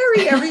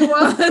scary,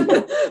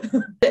 everyone.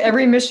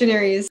 Every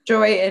missionary's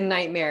joy and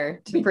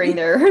nightmare to bring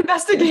their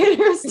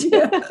investigators to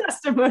the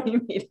testimony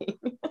meeting.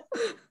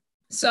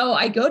 So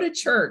I go to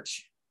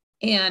church,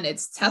 and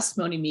it's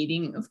testimony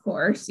meeting, of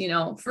course.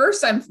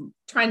 First I'm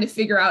trying to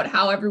figure out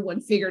how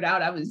everyone figured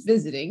out I was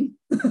visiting.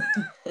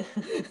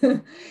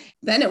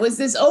 Then it was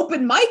this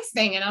open mic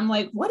thing, and I'm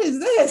like, what is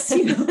this?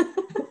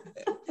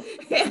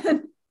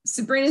 And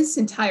Sabrina's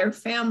entire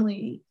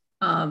family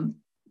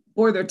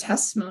bore their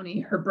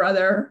testimony. Her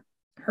brother,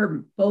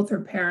 both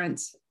her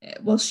parents,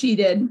 well, she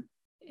did,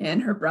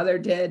 and her brother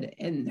did,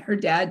 and her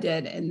dad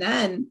did, and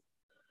then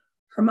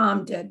her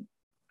mom did.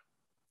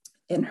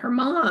 And her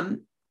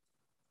mom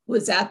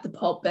was at the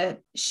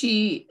pulpit.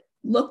 She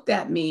looked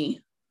at me,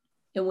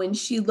 and when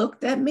she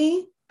looked at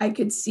me, I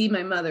could see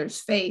my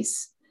mother's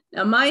face.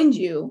 Now, mind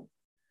you,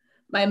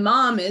 my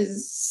mom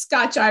is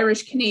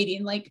Scotch-Irish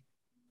Canadian, like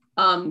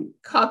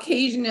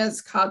Caucasian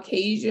as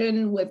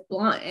Caucasian with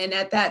blonde. And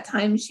at that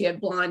time, she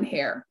had blonde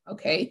hair.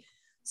 Okay.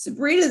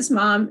 Sabrina's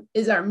mom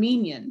is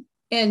Armenian.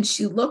 And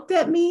she looked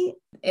at me,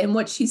 and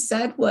what she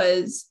said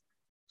was,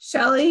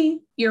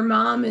 Shelly, your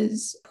mom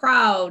is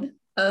proud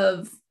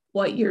of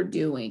what you're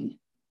doing.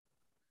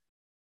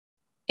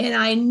 And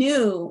I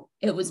knew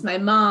it was my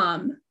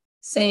mom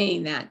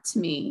saying that to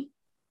me,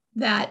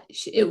 that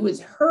it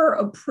was her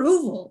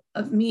approval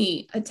of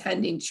me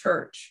attending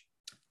church.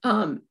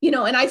 And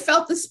I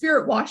felt the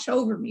Spirit wash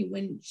over me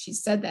when she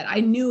said that.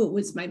 I knew it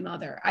was my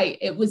mother.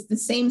 It was the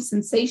same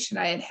sensation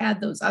I had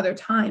those other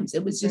times.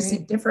 It was just a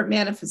different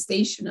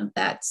manifestation of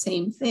that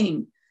same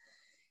thing.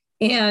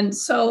 And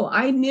so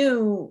I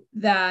knew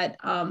that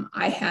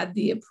I had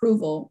the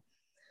approval.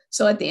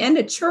 So at the end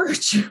of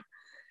church,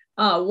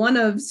 one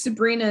of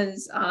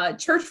Sabrina's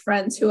church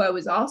friends, who I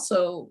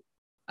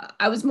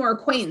was more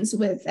acquaintance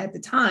with at the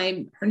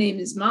time, her name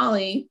is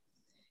Molly,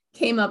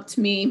 came up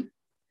to me,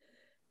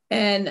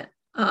 and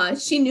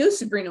she knew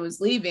Sabrina was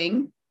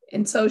leaving.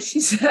 And so she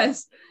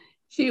says,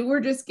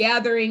 we're just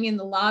gathering in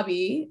the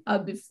lobby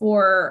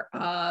before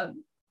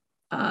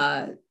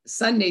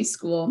Sunday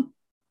school.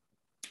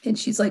 And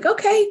she's like,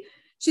 okay.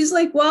 She's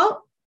like,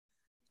 well,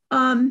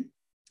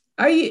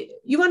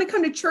 you want to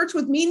come to church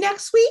with me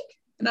next week?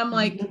 And I'm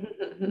like,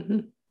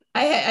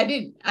 I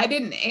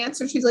didn't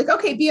answer. She's like,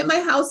 okay, be at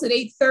my house at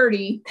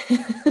 8:30.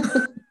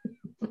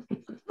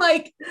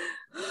 Like,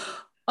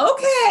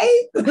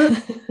 okay.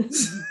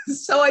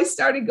 So I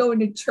started going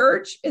to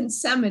church and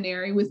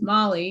seminary with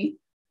Molly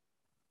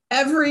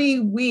every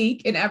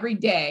week and every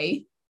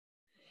day.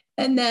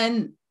 And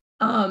then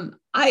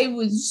I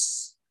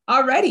was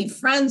already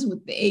friends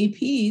with the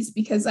APs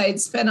because I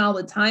had spent all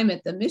the time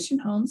at the mission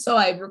home. So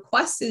I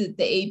requested that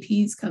the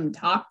APs come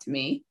talk to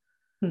me.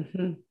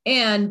 Mm-hmm.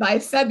 And by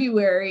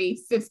February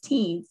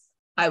 15th,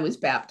 I was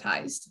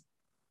baptized.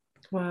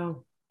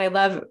 Wow. I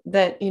love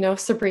that,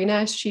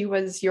 Sabrina, she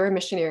was your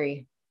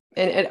missionary,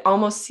 and it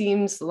almost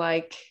seems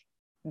like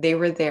they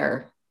were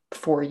there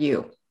for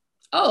you.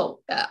 Oh,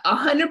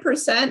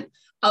 100%.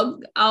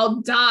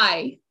 I'll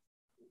die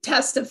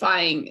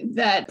testifying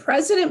that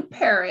President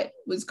Parrott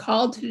was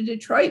called to the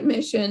Detroit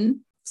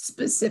mission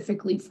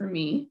specifically for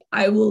me.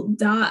 I will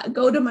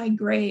go to my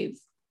grave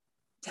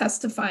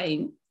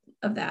testifying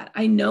of that.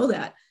 I know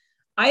that.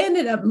 I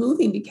ended up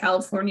moving to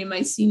California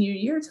my senior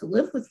year to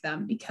live with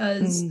them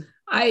because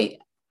I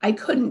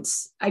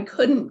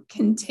couldn't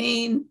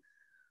contain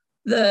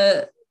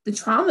the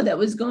trauma that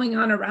was going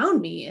on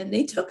around me, and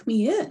they took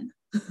me in.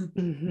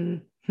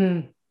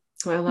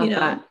 I love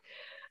that.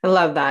 I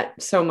love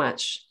that so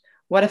much.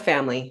 What a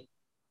family.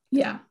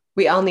 Yeah.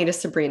 We all need a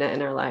Sabrina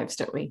in our lives,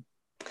 don't we?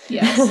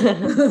 Yes.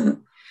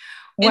 And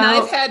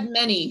I've had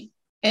many.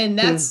 And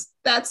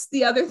that's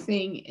the other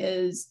thing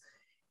is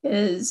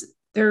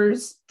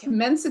there's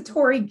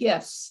compensatory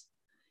gifts.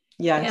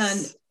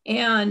 Yes.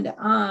 And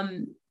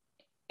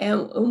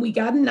we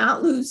got to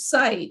not lose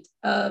sight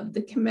of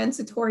the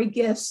compensatory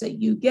gifts that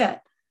you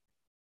get.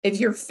 If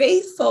you're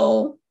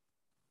faithful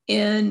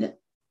in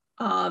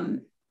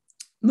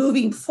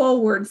moving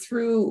forward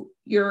through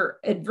your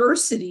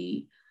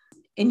adversity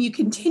and you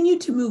continue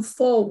to move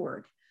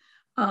forward,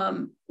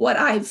 what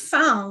I've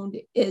found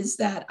is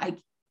that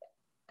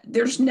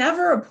there's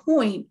never a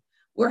point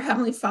where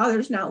Heavenly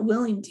Father's not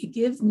willing to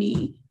give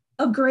me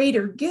a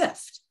greater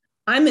gift.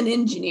 I'm an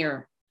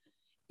engineer.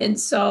 And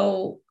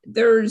so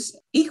there's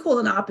equal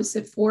and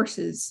opposite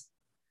forces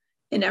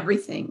in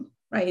everything,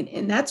 right?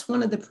 And that's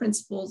one of the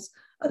principles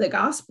of the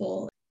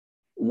gospel.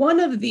 One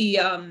of the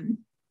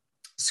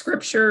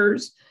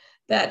scriptures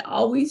that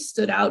always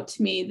stood out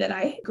to me that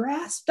I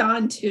grasped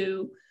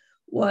onto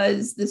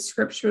was the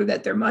scripture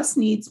that there must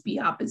needs be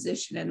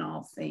opposition in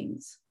all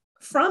things.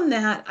 From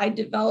that, I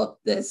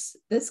developed this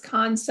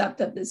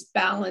concept of this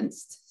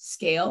balanced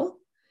scale.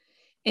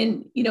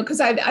 And, because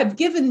I've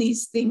given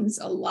these things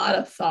a lot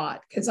of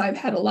thought, because I've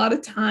had a lot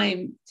of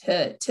time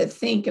to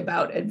think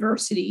about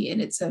adversity and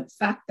its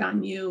effect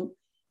on you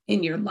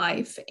in your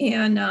life.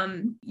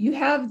 And you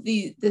have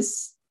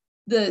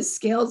the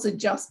scales of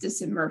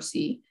justice and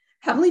mercy.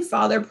 Heavenly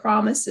Father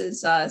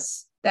promises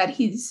us that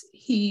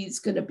he's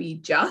going to be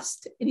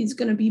just and he's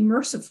going to be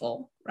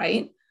merciful,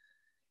 right?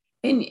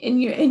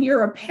 And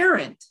you're a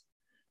parent.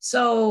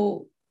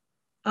 So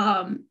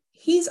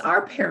he's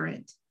our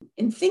parent.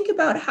 And think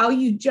about how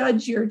you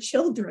judge your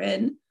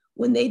children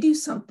when they do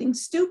something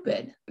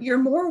stupid. You're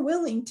more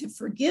willing to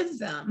forgive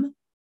them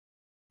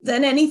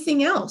than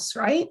anything else,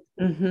 right?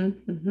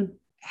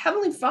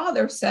 Heavenly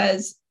Father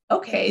says,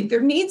 okay,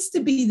 there needs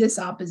to be this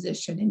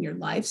opposition in your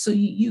life so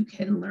you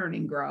can learn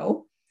and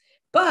grow.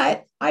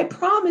 But I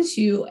promise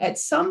you, at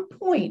some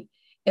point,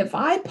 if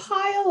I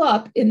pile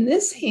up in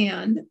this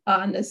hand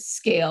on the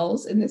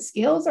scales, and the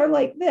scales are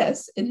like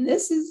this, and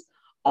this is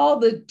all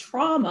the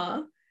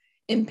trauma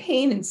and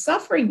pain and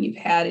suffering you've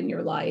had in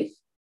your life,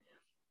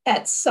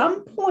 at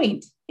some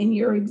point in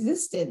your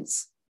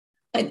existence,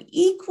 an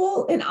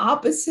equal and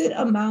opposite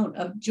amount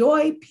of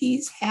joy,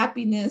 peace,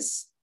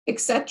 happiness,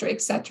 etc.,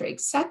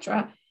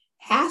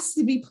 has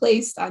to be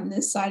placed on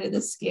this side of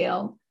the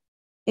scale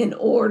in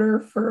order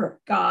for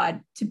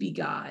God to be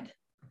God.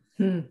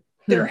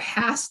 There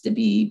has to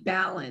be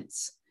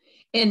balance.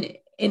 And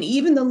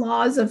even the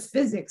laws of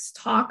physics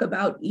talk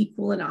about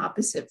equal and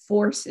opposite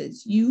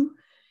forces.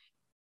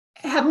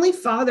 Heavenly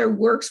Father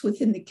works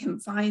within the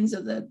confines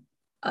of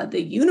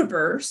the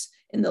universe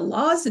and the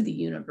laws of the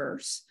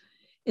universe.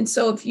 And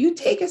so if you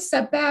take a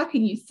step back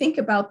and you think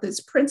about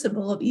this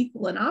principle of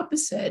equal and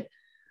opposite,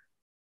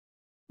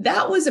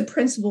 that was a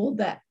principle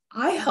that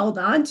I held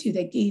on to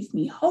that gave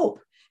me hope,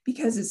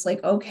 because it's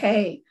like,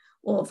 okay,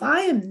 well, if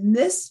I am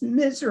this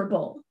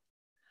miserable,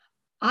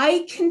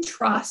 I can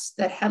trust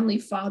that Heavenly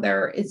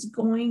Father is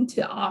going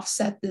to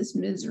offset this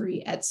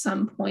misery at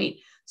some point.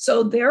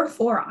 So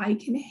therefore, I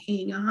can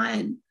hang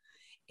on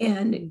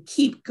and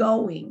keep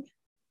going.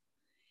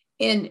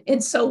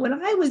 And so when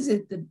I was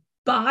at the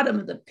bottom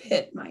of the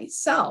pit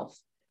myself,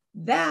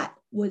 that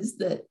was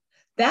the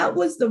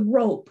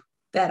rope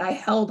that I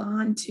held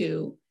on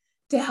to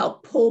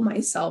help pull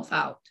myself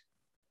out,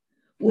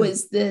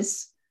 was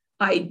this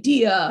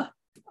idea,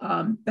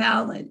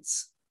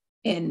 balance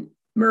and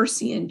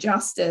mercy and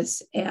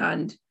justice,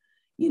 and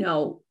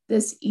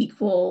this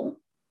equaling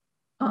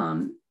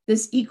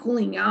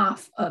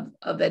off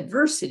of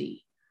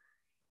adversity.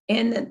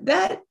 And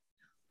that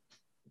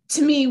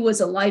to me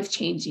was a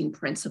life-changing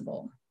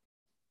principle,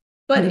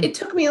 but it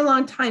took me a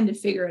long time to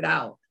figure it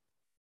out.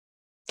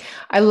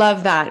 I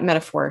love that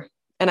metaphor,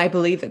 and I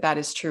believe that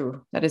is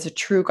true. That is a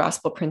true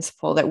gospel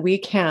principle, that we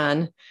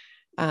can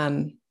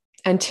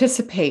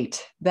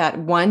anticipate that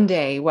one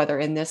day, whether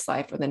in this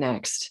life or the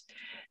next,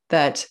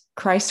 that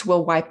Christ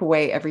will wipe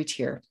away every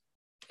tear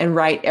and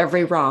right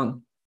every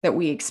wrong that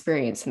we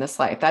experience in this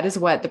life. That is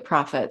what the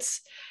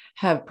prophets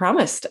have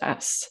promised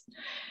us.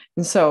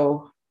 And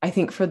so I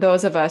think for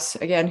those of us,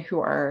 again, who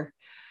are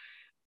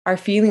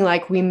feeling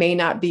like we may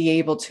not be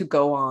able to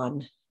go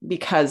on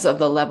because of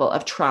the level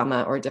of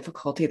trauma or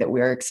difficulty that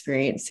we are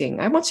experiencing,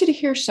 I want you to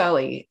hear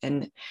Shelley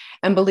and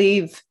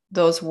believe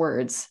those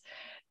words,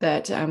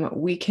 that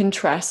we can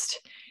trust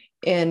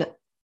in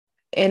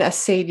a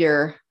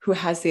Savior who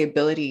has the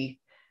ability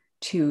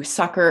to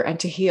succor and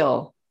to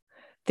heal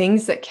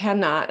things that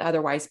cannot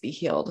otherwise be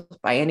healed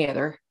by any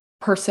other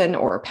person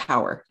or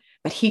power,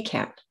 but He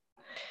can.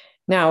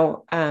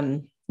 Now,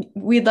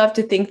 we'd love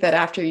to think that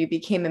after you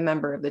became a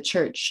member of the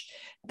church,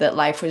 that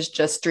life was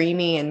just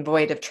dreamy and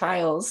void of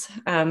trials.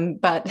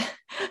 But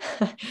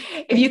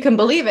if you can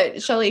believe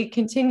it, Shelley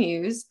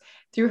continues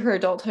through her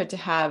adulthood to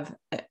have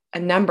a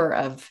number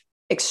of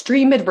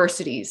extreme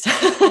adversities,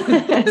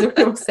 as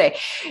we will say.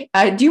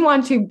 Do you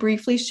want to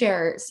briefly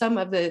share some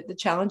of the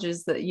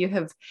challenges that you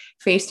have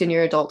faced in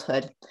your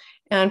adulthood,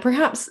 and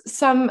perhaps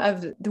some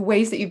of the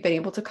ways that you've been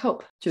able to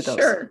cope to those?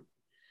 Sure.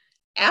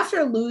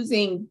 After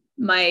losing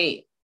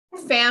my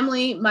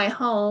family, my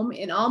home,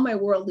 and all my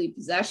worldly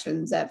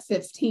possessions at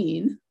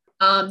 15,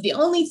 the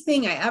only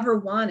thing I ever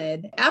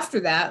wanted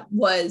after that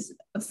was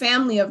a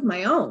family of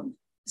my own.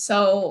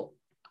 So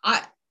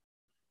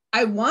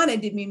I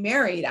wanted to be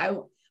married.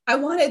 I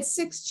wanted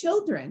 6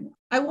 children.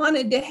 I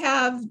wanted to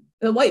have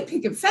the white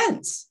picket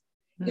fence.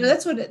 You know,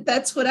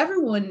 that's what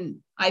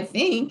everyone, I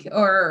think,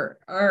 or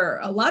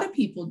a lot of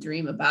people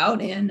dream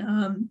about.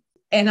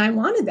 And I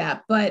wanted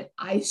that, but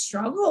I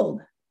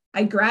struggled.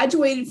 I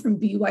graduated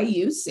from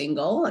BYU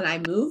single and I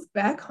moved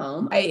back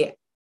home. I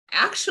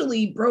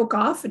actually broke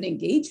off an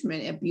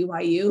engagement at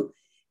BYU,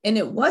 and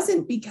it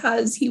wasn't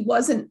because he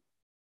wasn't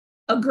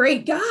a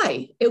great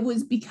guy. It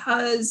was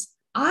because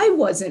I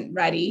wasn't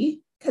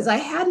ready, because I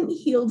hadn't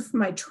healed from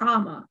my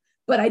trauma,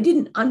 but I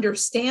didn't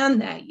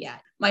understand that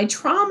yet. My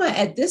trauma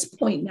at this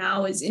point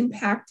now is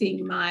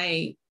impacting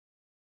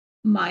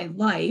my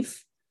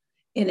life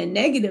in a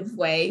negative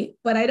way,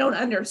 but I don't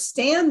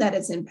understand that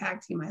it's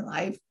impacting my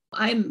life.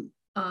 I'm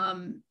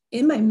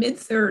in my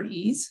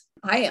mid-30s.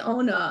 I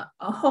own a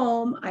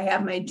home. I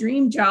have my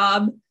dream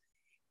job,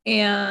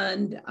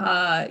 and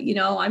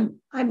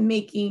I'm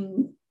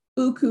making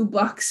buku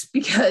bucks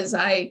because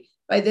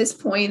by this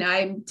point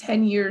I'm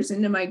 10 years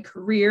into my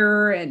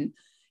career,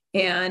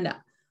 and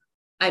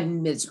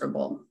I'm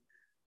miserable,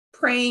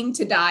 praying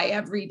to die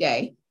every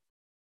day,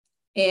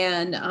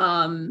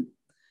 and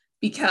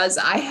because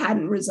I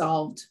hadn't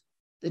resolved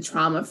the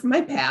trauma from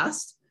my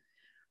past,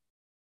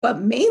 but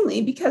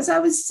mainly because I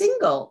was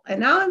single.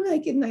 And now I'm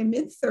like in my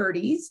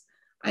mid-30s.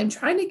 I'm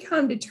trying to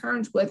come to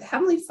terms with,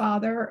 Heavenly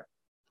Father,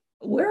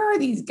 where are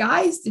these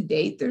guys to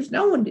date? There's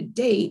no one to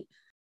date.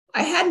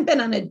 I hadn't been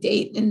on a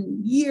date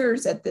in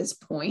years at this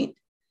point.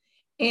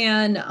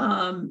 And,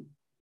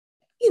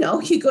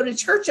 you go to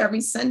church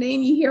every Sunday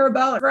and you hear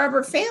about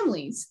forever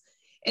families.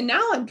 And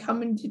now I'm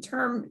coming to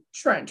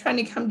trying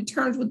to come to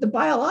terms with the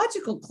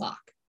biological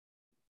clock.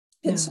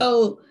 And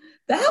so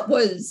that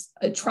was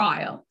a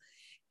trial.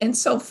 And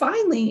so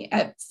finally,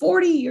 at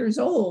 40 years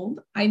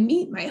old, I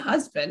meet my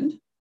husband.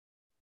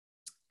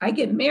 I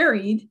get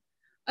married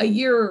a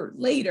year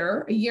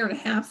and a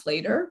half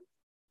later.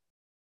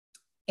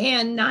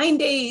 And 9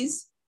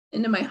 days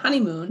into my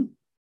honeymoon,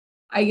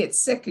 I get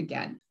sick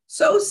again.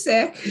 So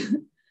sick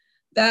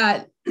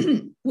that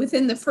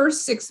within the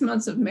first 6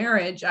 months of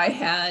marriage,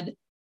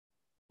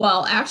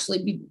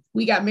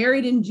 we got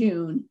married in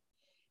June.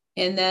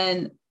 And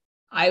then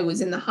I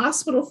was in the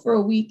hospital for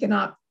a week in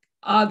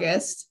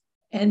August.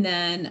 And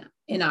then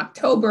in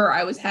October,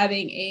 I was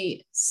having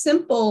a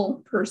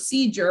simple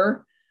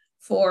procedure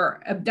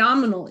for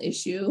abdominal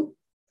issue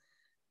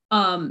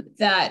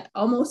that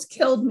almost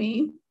killed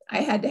me. I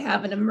had to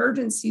have an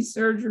emergency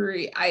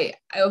surgery. I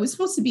was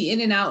supposed to be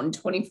in and out in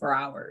 24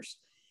 hours.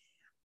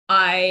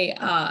 I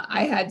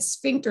had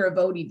sphincter of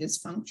Oddi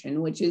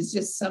dysfunction, which is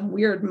just some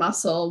weird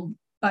muscle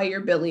by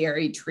your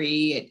biliary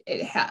tree.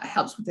 It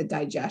helps with the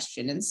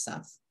digestion and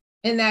stuff.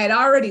 And I had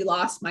already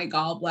lost my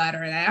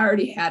gallbladder, and I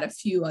already had a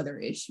few other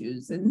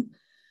issues. And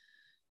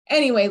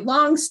anyway,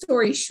 long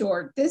story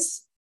short,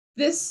 this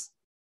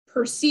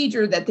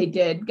procedure that they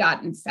did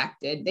got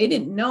infected. They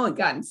didn't know it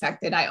got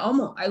infected.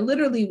 I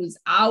literally was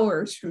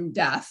hours from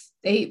death.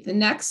 The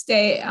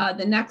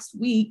next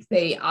week,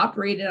 they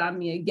operated on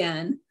me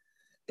again.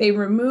 They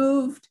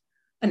removed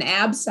an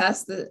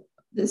abscess, the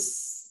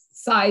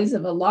size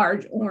of a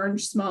large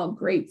orange, small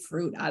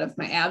grapefruit out of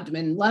my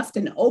abdomen, left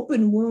an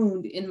open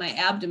wound in my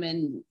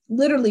abdomen,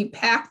 literally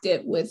packed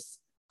it with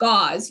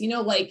gauze, I'm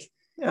a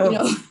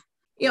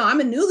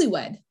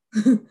newlywed.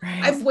 Right.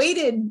 I've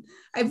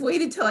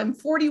waited till I'm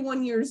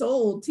 41 years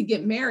old to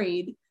get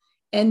married.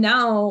 And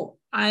now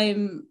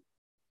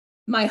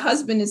my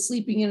husband is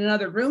sleeping in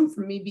another room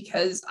from me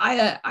because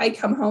I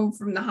come home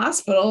from the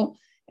hospital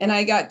and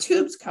I got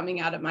tubes coming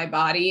out of my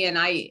body, and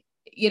I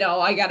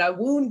got a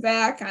wound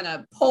vac on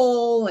a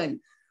pole, and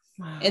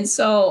wow. And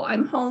so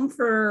I'm home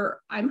for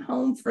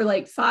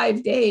like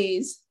 5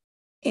 days,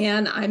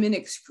 and I'm in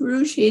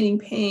excruciating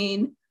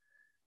pain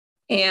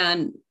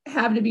and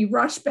have to be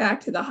rushed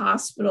back to the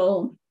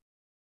hospital,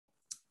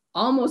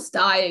 almost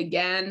die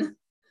again.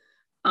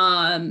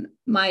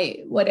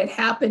 What had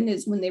happened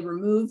is when they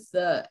removed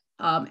the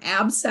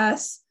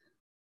abscess,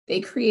 they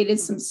created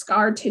some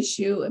scar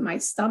tissue, and my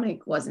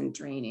stomach wasn't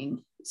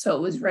draining, so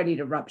it was ready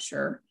to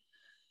rupture.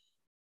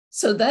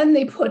 So then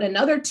they put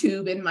another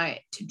tube in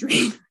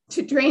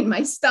to drain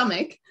my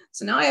stomach.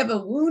 So now I have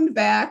a wound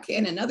vac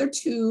and another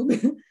tube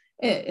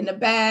in a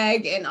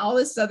bag and all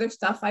this other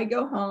stuff. I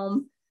go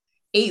home.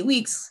 8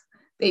 weeks,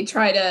 they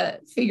try to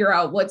figure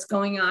out what's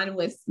going on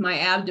with my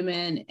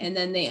abdomen, and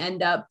then they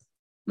end up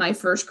my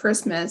first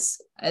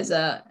Christmas as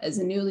a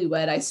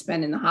newlywed, I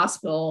spent in the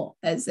hospital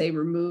as they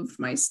removed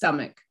my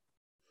stomach.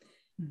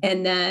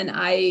 And then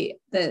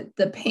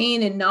the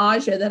pain and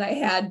nausea that I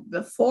had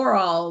before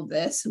all of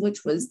this,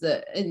 which was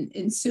the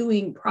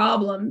ensuing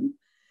problem,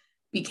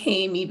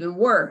 became even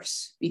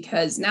worse,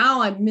 because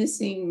now I'm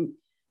missing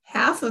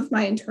half of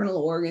my internal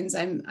organs.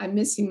 I'm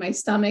missing my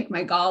stomach,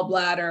 my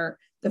gallbladder,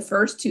 the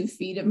first 2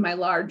 feet of my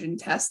large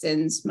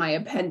intestines, my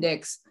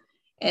appendix.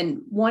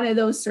 And one of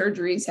those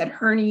surgeries had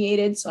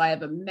herniated. So I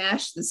have a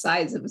mesh the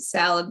size of a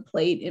salad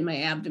plate in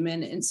my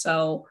abdomen. And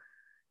so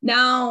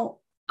now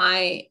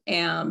I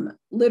am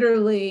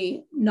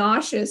literally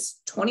nauseous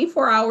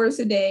 24 hours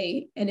a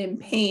day and in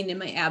pain in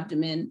my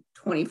abdomen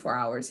 24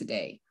 hours a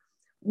day.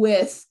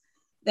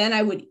 Then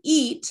I would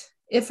eat.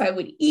 If I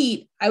would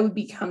eat, I would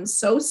become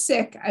so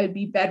sick, I would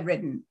be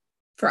bedridden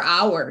for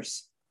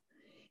hours.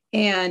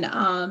 And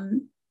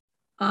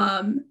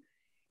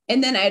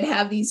then I'd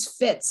have these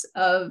fits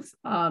of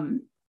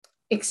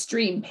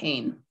extreme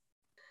pain.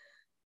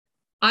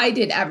 I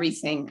did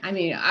everything. I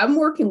mean, I'm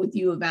working with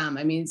U of M.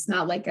 I mean, it's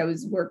not like I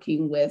was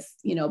working with,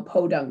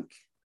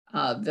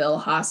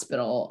 Podunkville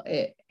Hospital.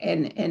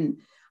 And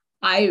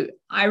I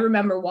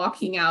remember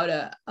walking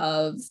out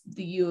of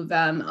the U of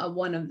M,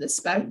 one of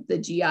the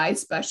GI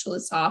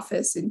specialist's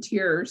office in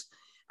tears.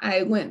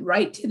 I went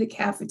right to the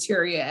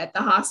cafeteria at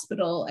the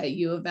hospital at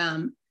U of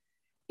M,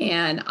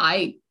 and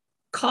I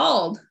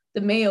called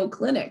the Mayo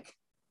Clinic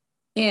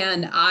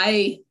and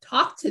I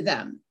talked to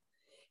them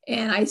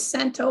and I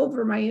sent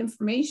over my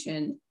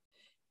information.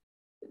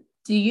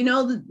 Do you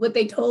know what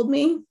they told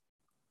me?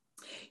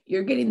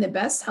 You're getting the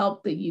best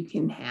help that you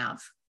can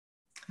have.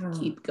 Oh.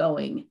 Keep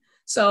going.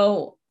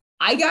 So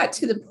I got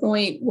to the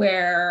point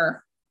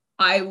where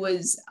I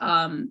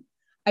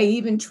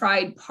even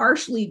tried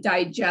partially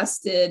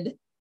digested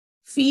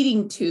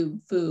feeding tube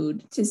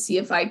food to see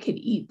if I could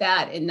eat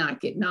that and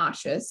not get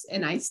nauseous.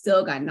 And I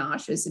still got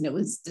nauseous and it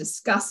was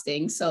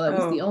disgusting. So that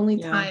was the only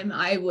time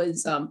I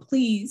was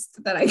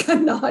pleased that I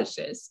got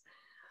nauseous.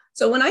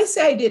 So when I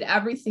say I did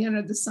everything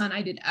under the sun,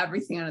 I did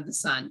everything under the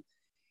sun.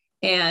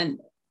 And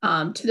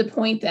to the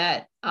point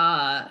that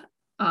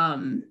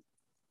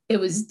it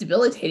was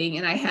debilitating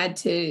and I had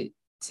to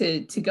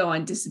go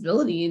on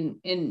disability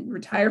and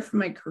retire from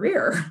my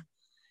career.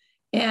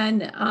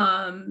 And,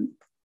 I'm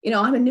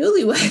a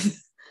newlywed.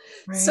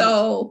 Right.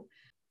 So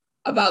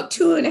about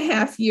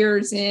 2.5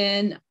 years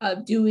in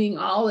of doing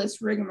all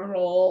this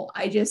rigmarole,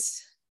 I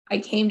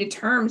came to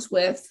terms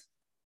with,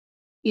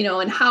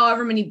 and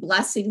however many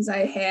blessings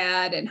I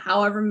had and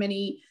however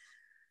many,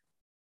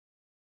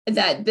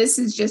 that this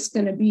is just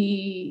going to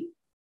be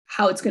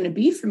how it's going to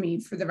be for me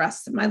for the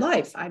rest of my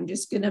life. I'm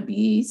just going to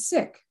be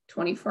sick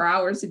 24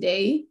 hours a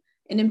day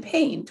and in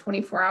pain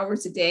 24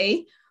 hours a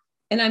day.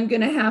 And I'm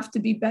going to have to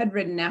be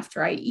bedridden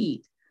after I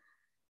eat.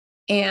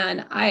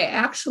 And I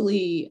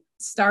actually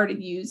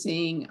started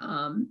using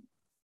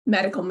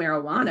medical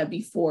marijuana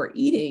before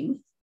eating,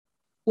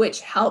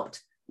 which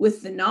helped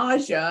with the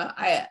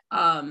nausea.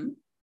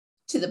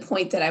 To the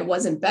point that I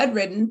wasn't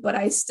bedridden, but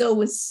I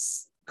still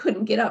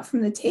couldn't get up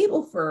from the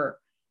table for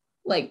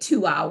like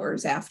 2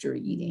 hours after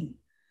eating.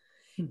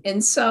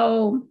 And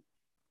so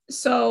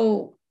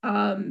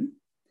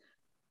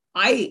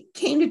I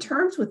came to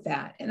terms with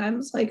that. And I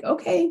was like,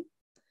 okay,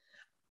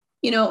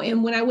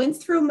 and when I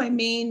went through my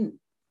main,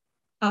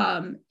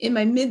 in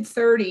my mid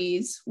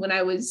 30s, when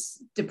I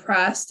was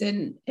depressed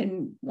and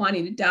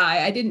wanting to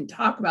die, I didn't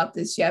talk about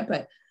this yet,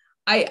 but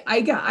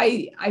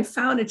I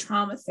found a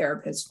trauma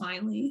therapist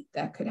finally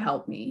that could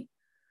help me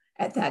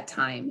at that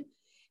time.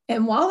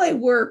 And while I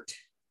worked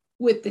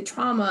with the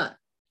trauma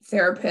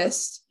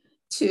therapist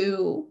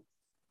to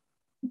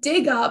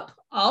dig up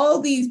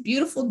all these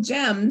beautiful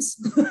gems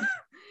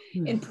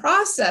and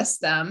process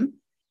them,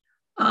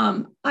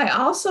 I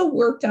also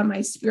worked on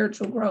my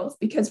spiritual growth,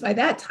 because by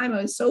that time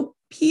I was so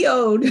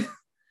PO'd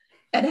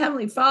at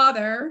Heavenly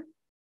Father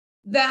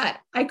that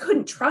I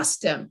couldn't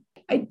trust him.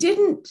 I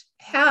didn't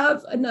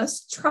have enough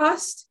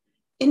trust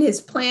in his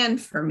plan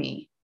for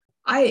me.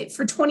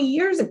 For 20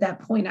 years at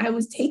that point, I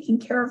was taking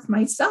care of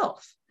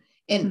myself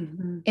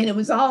and it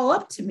was all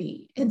up to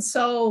me. And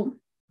so,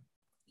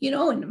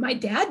 and my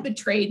dad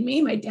betrayed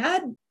me. My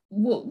dad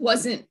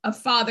wasn't a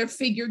father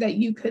figure that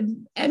you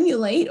could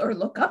emulate or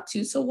look up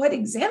to. So what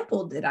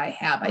example did I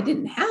have? I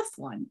didn't have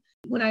one.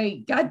 When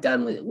I got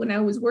done when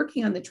I was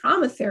working on the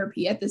trauma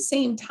therapy, at the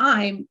same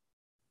time,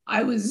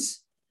 I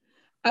was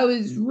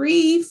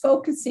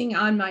refocusing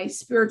on my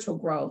spiritual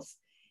growth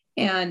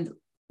and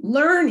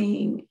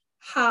learning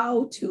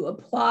how to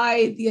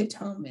apply the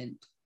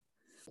atonement.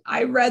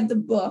 I read the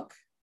book,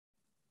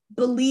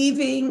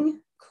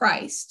 Believing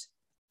Christ.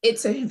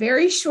 It's a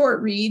very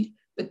short read,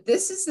 but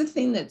this was the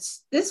thing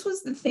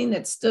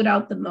that stood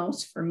out the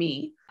most for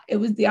me. It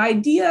was the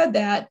idea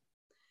that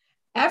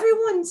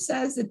everyone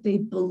says that they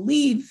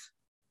believe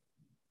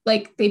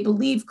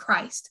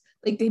Christ,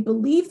 like they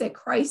believe that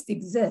Christ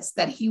exists,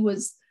 that he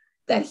was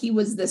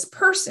this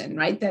person,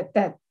 right?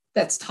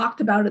 That's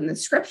talked about in the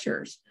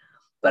scriptures.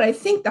 But I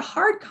think the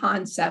hard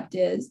concept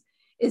is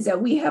is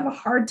that we have a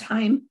hard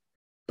time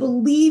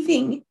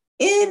believing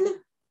in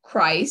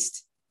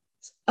Christ's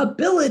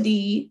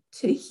ability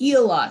to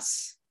heal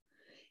us,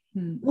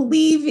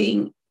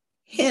 believing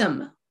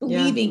in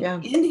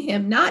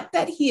him, not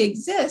that he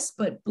exists,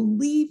 but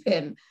believe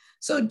him.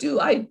 So do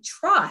I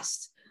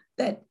trust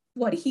that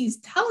what he's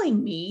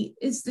telling me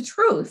is the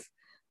truth,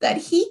 that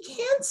he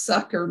can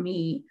succor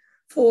me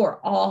for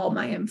all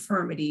my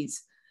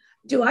infirmities?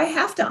 Do I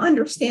have to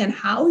understand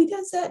how he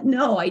does that?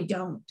 No, I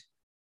don't.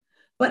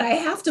 But I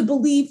have to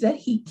believe that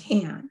he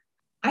can.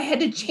 I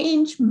had to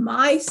change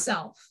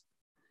myself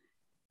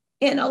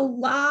and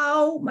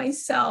allow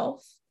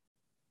myself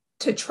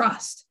to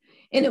trust.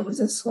 And it was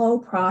a slow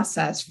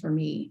process for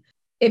me.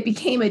 It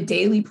became a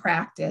daily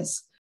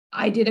practice.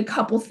 I did a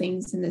couple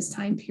things in this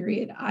time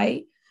period.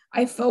 I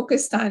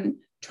focused on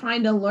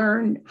trying to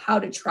learn how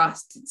to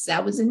trust.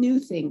 That was a new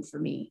thing for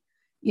me,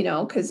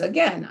 because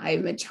again,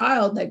 I'm a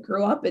child that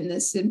grew up in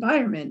this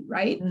environment,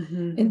 right?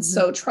 And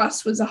so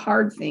trust was a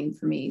hard thing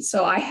for me.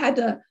 So I had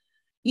to,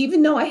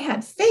 even though I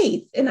had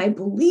faith and I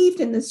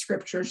believed in the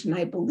scriptures and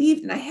I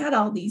believed and I had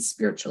all these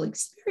spiritual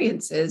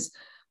experiences,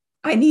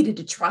 I needed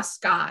to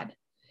trust God.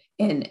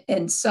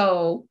 And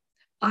so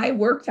I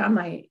worked on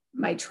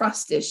my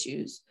trust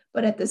issues,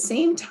 but at the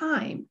same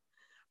time,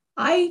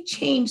 I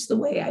changed the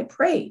way I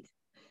prayed.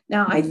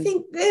 Now, I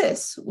think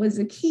this was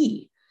a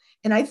key.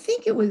 And I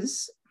think it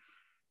was,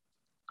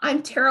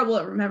 I'm terrible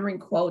at remembering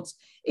quotes.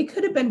 It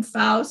could have been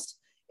Faust.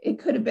 It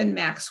could have been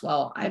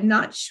Maxwell. I'm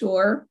not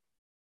sure.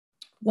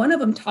 One of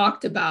them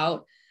talked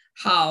about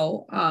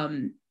how,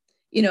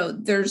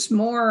 there's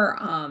more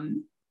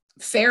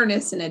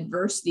fairness in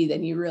adversity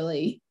than you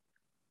really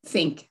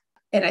think.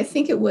 And I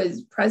think it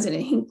was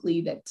President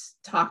Hinckley that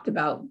talked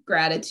about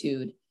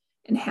gratitude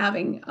and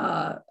having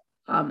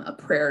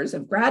prayers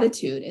of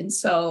gratitude. And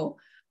so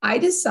I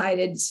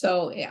decided,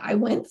 so I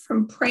went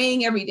from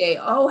praying every day,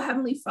 oh,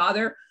 Heavenly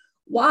Father,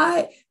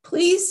 why,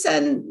 please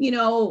send,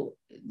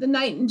 the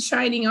knight in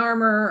shining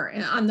armor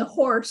on the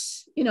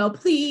horse,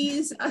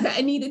 please,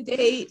 I need a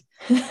date.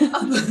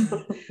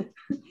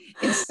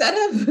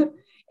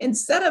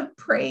 Instead of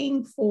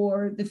praying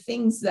for the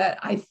things that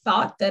I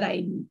thought that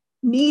I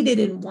needed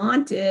and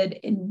wanted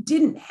and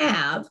didn't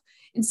have,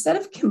 instead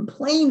of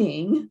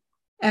complaining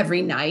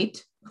every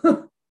night,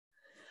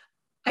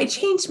 I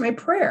changed my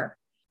prayer.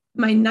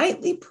 My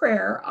nightly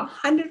prayer,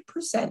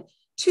 100%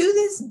 to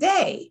this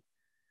day,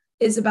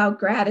 is about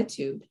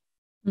gratitude.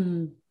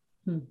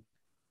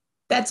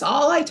 That's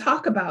all I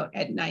talk about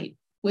at night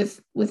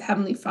with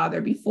Heavenly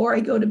Father before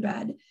I go to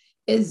bed,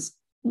 is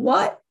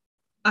what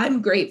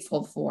I'm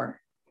grateful for.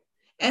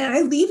 And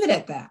I leave it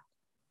at that.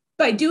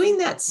 By doing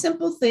that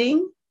simple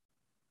thing,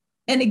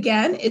 and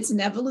again, it's an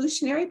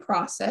evolutionary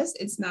process.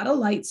 It's not a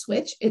light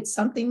switch. It's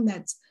something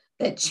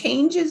that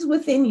changes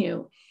within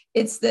you.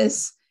 It's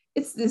this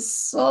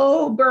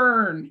slow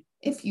burn,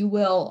 if you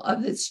will,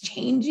 of this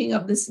changing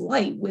of this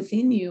light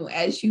within you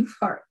as you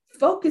are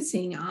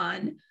focusing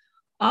on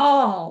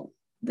all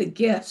the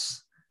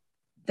gifts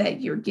that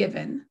you're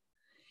given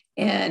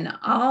and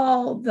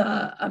all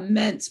the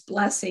immense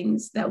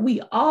blessings that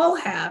we all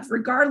have,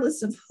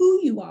 regardless of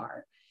who you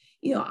are.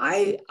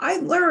 I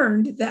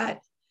learned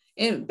that,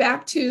 and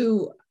back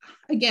to,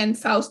 again,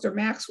 Faust or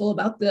Maxwell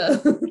about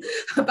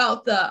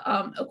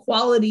the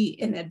equality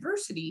in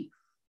adversity.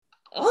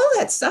 All of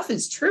that stuff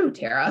is true,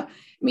 Tara.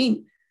 I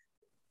mean,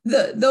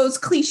 those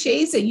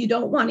cliches that you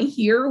don't want to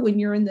hear when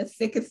you're in the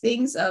thick of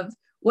things, of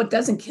what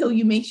doesn't kill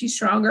you makes you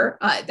stronger.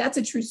 That's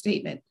a true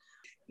statement.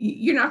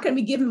 You're not going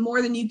to be given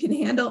more than you can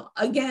handle.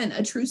 Again,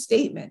 a true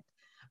statement.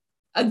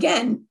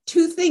 Again,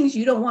 two things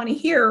you don't want to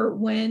hear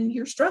when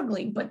you're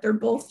struggling, but they're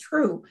both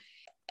true.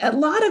 A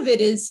lot of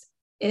it is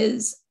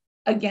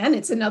again,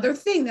 it's another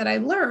thing that I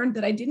learned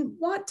that I didn't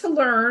want to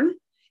learn,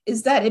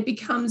 is that it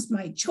becomes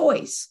my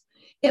choice.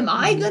 Am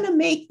I going to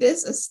make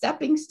this a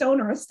stepping stone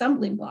or a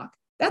stumbling block?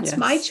 That's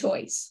my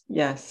choice.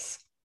 Yes.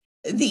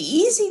 The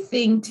easy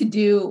thing to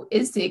do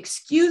is to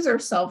excuse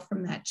ourselves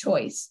from that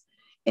choice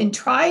and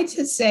try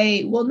to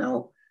say, well,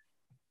 no,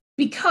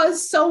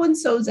 because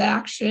so-and-so's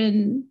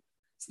action,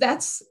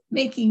 that's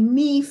making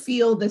me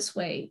feel this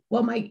way.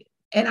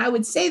 And I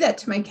would say that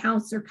to my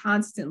counselor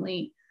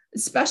constantly,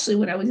 especially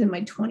when I was in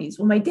my 20s.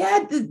 Well, my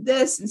dad did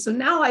this, and so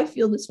now I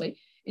feel this way.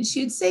 And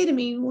she would say to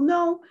me, well,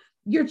 no,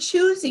 you're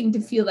choosing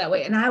to feel that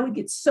way. And I would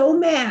get so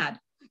mad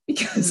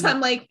because I'm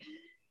like,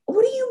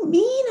 what do you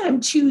mean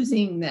I'm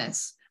choosing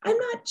this? I'm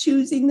not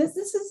choosing this.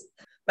 This is,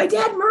 my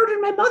dad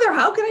murdered my mother.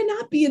 How can I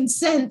not be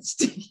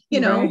incensed?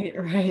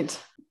 Right.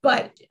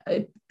 But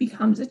it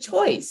becomes a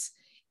choice.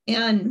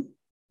 And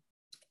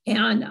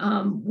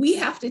we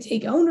have to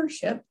take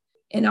ownership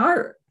in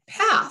our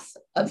path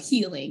of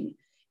healing,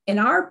 in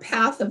our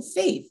path of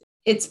faith.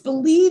 It's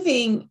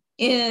believing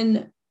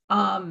in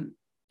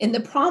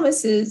the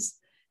promises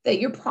that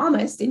you're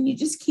promised, and you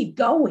just keep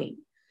going.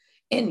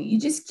 And you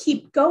just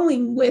keep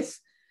going with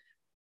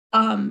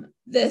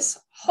this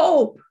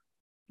hope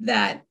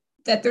that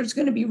there's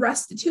going to be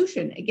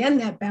restitution. Again,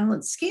 that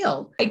balanced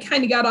scale. I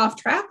kind of got off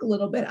track a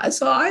little bit.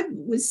 So I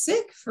was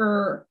sick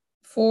for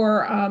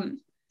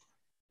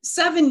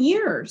 7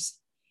 years.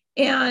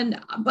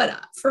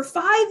 But for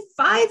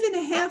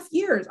 5.5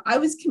 years, I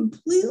was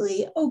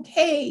completely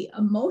okay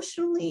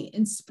emotionally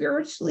and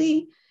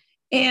spiritually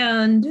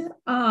and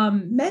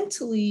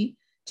mentally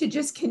to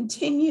just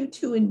continue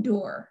to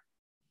endure,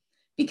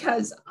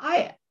 because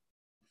I'm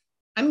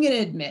going to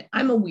admit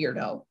I'm a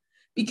weirdo,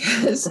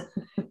 because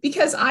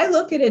I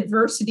look at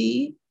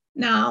adversity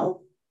now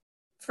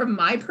from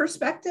my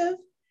perspective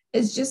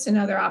as just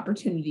another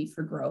opportunity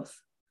for growth.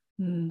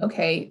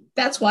 Okay.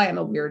 That's why I'm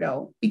a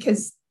weirdo,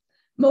 because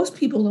most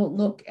people don't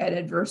look at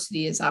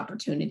adversity as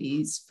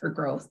opportunities for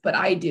growth, but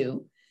I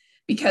do,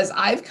 because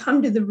I've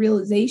come to the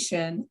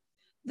realization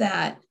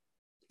that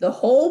the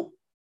whole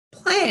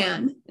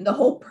plan and the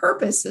whole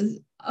purpose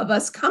of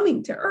us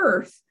coming to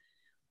earth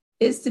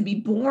is to be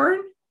born,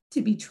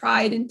 to be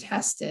tried and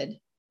tested,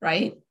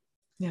 right?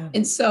 Yeah.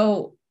 And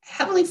so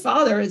Heavenly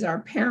Father is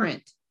our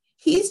parent.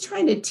 He's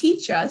trying to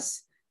teach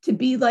us to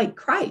be like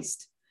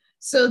Christ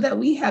so that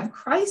we have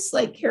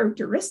Christ-like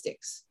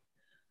characteristics.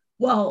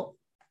 Well,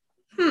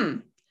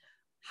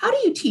 how do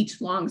you teach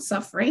long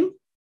suffering?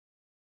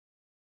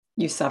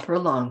 You suffer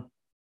long.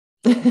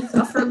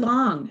 Suffer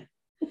long.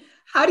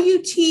 How do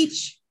you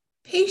teach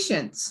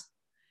patience,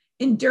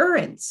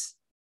 endurance,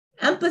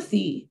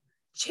 empathy,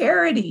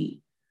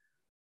 charity,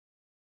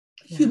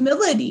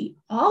 humility,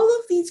 all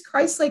of these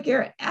Christ-like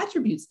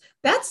attributes?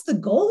 That's the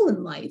goal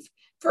in life,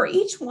 for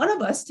each one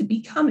of us to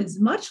become as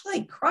much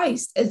like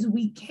Christ as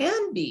we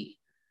can be.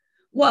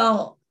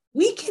 Well,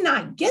 we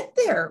cannot get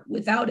there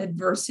without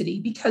adversity,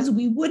 because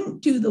we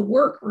wouldn't do the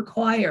work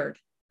required.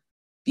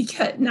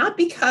 Not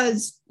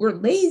because we're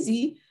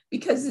lazy,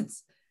 because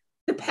it's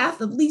the path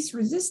of least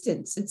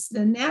resistance. It's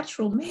the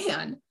natural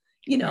man,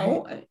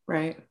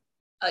 Right.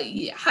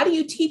 How do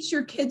you teach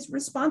your kids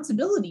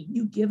responsibility?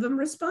 You give them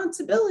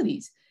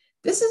responsibilities.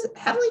 This is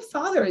Heavenly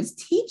Father is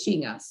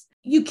teaching us.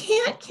 You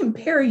can't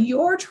compare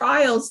your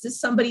trials to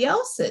somebody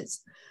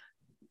else's.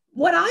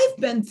 What I've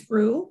been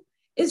through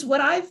is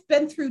what I've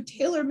been through,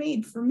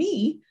 tailor-made for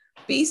me,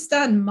 based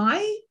on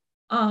my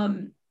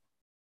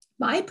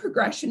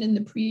progression in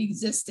the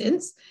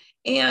pre-existence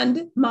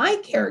and my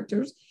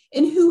characters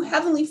and who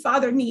Heavenly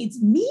Father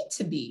needs me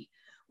to be.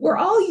 We're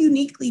all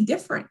uniquely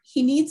different.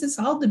 He needs us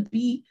all to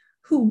be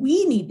who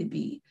we need to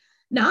be,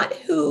 not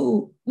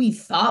who we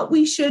thought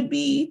we should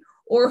be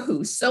or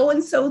who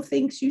so-and-so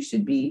thinks you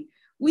should be.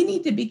 We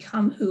need to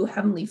become who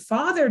Heavenly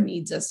Father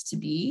needs us to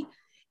be,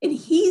 and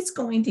He's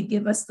going to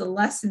give us the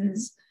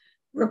lessons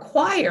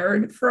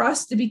required for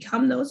us to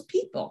become those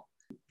people.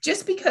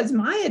 Just because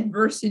my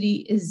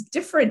adversity is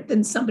different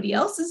than somebody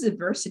else's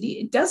adversity,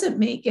 it doesn't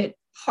make it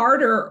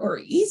harder or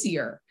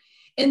easier.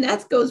 And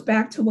that goes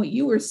back to what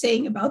you were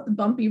saying about the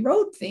bumpy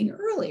road thing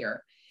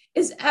earlier,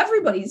 is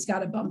everybody's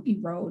got a bumpy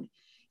road.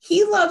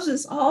 He loves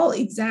us all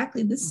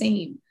exactly the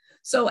same.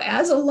 So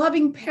as a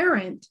loving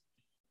parent,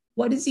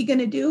 what is He going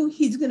to do?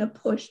 He's going to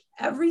push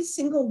every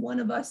single one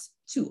of us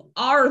to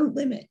our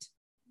limit.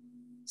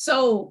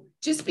 So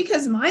just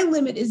because my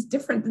limit is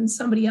different than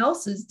somebody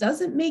else's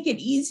doesn't make it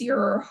easier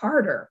or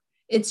harder.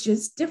 It's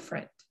just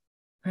different.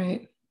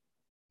 Right.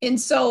 And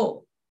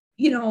so,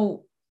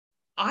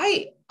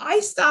 I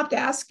stopped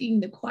asking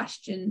the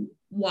question,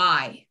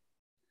 why?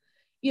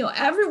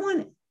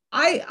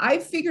 I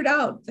figured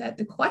out that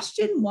the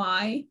question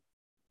why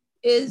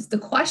is the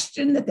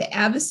question that the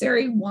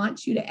adversary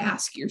wants you to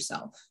ask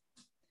yourself.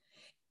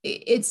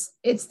 It's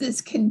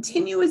this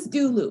continuous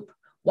do loop.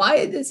 Why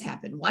did this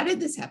happen? Why did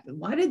this happen?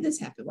 Why did this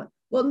happen?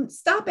 Well,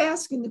 stop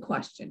asking the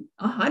question.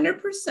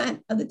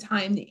 100% of the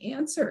time, the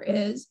answer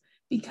is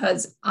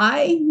because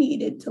I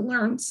needed to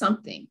learn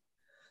something.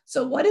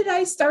 So what did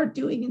I start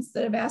doing?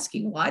 Instead of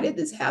asking, why did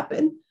this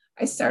happen?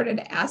 I started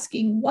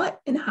asking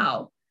what and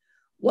how.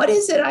 What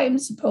is it I am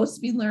supposed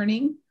to be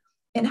learning?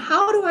 And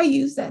how do I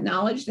use that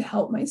knowledge to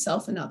help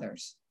myself and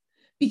others?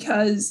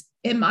 Because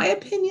in my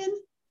opinion,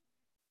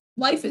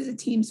 life is a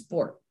team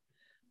sport.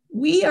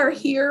 We are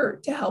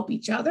here to help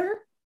each other,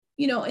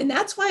 and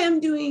that's why I'm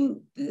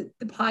doing the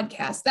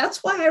podcast.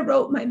 That's why I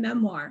wrote my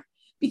memoir,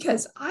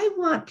 because I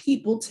want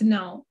people to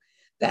know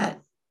that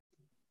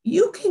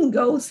you can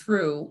go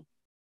through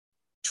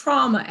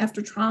trauma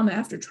after trauma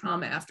after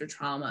trauma after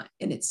trauma,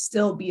 and it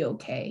still be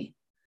okay.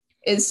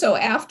 And so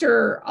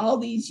after all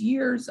these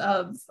years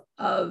of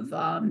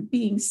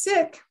being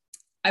sick,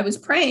 I was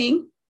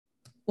praying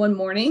one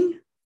morning,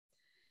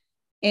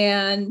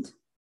 and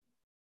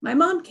my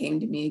mom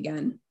came to me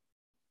again.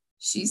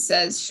 She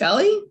says,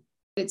 Shelly,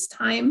 it's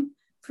time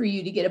for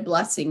you to get a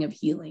blessing of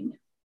healing.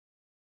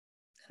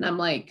 And I'm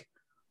like,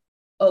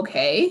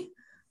 okay,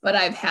 but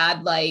I've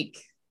had like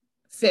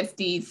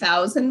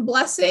 50,000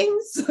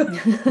 blessings.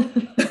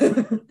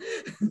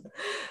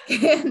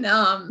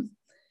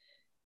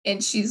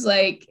 And she's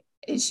like,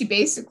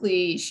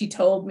 she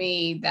told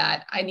me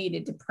that I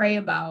needed to pray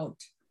about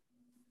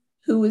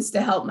who was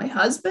to help my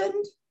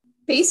husband.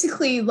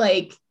 Basically,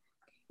 like,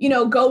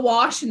 go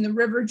wash in the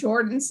River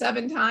Jordan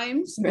 7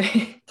 times,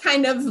 Right.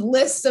 kind of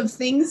list of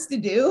things to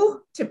do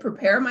to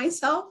prepare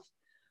myself.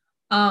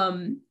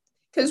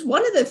 Because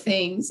one of the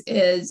things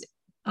is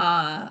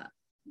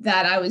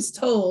that I was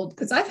told,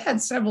 because I've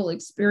had several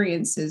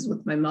experiences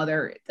with my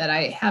mother that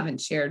I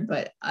haven't shared,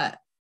 but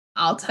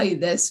I'll tell you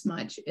this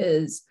much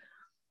is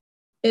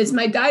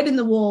my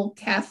dyed-in-the-wool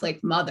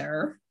Catholic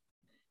mother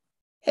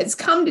has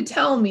come to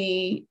tell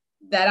me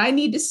that I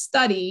need to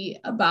study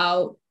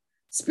about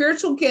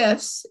spiritual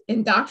gifts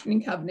in Doctrine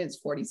and Covenants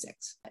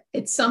 46.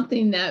 It's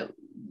something that,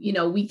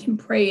 we can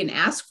pray and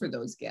ask for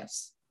those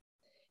gifts.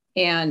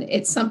 And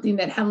it's something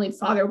that Heavenly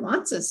Father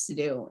wants us to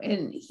do.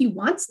 And he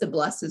wants to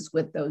bless us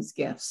with those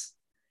gifts.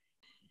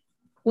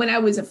 When I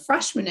was a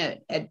freshman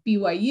at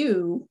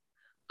BYU,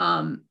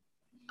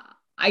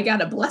 I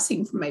got a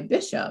blessing from my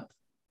bishop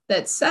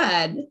that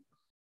said,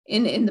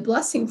 in the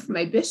blessing from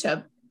my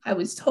bishop, I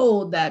was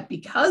told that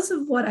because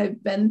of what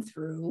I've been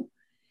through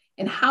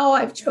and how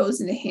I've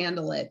chosen to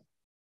handle it,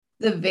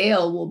 the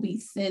veil will be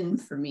thin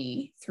for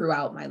me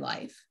throughout my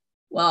life.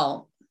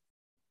 Well,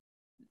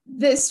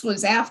 this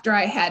was after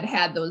I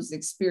had those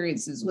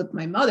experiences with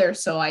my mother.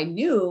 So I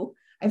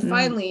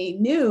finally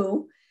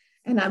knew,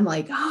 and I'm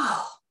like,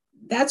 oh,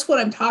 that's what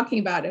I'm talking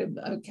about.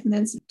 A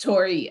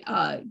compensatory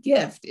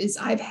gift is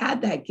I've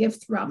had that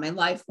gift throughout my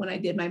life. When I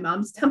did my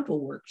mom's temple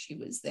work, she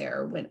was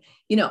there. When,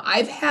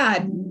 I've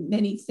had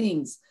many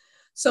things.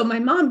 So my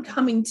mom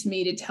coming to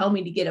me to tell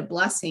me to get a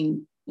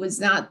blessing was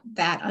not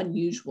that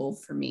unusual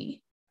for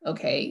me.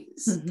 Okay.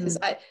 Because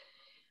I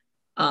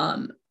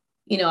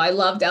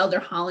loved Elder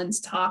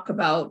Holland's talk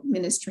about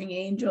ministering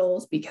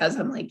angels, because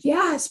I'm like,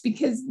 yes,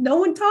 because no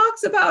one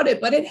talks about it,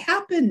 but it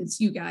happens,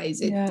 you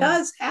guys. It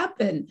does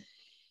happen.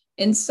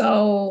 And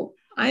so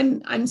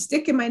I'm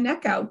sticking my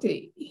neck out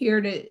to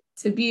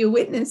be a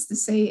witness, to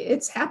say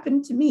it's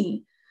happened to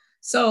me.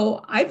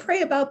 So I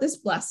pray about this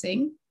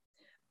blessing.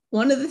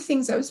 One of the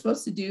things I was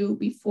supposed to do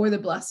before the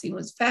blessing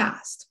was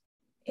fast.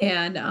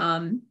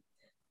 And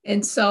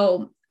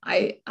so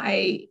I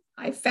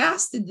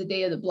fasted the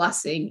day of the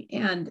blessing,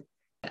 and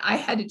I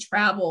had to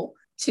travel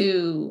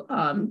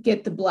to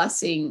get the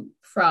blessing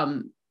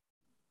from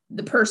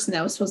the person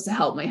that was supposed to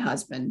help my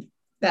husband,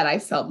 that I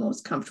felt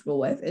most comfortable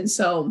with. And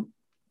so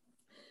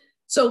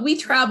we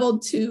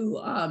traveled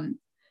to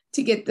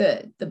get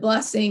the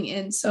blessing.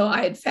 And so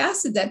I had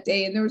fasted that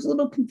day, and there was a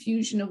little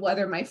confusion of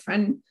whether my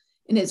friend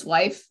and his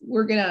wife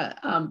were going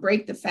to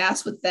break the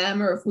fast with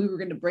them, or if we were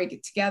going to break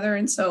it together.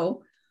 And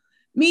so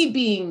me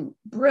being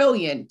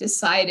brilliant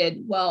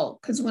decided, well,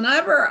 because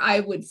whenever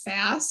I would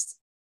fast,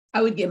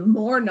 I would get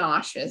more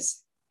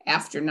nauseous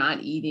after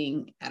not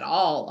eating at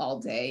all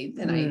day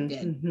than I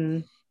did. Mm-hmm.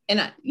 And,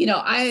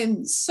 I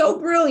am so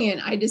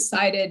brilliant. I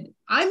decided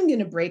I'm going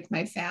to break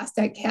my fast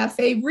at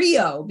Cafe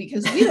Rio,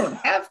 because we don't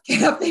have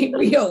Cafe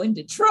Rio in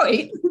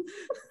Detroit.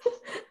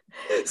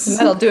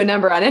 That'll do a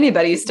number on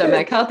anybody's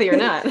stomach, healthy or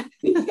not.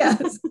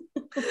 Yes.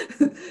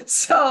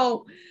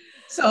 So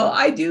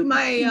I do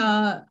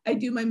my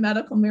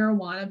medical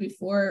marijuana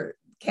before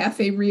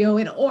Cafe Rio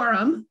in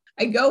Orem.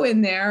 I go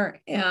in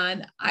there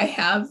and I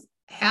have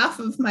half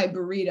of my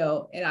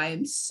burrito, and I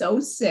am so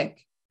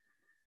sick.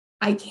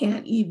 I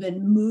can't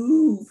even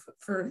move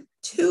for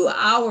 2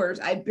 hours.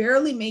 I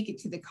barely make it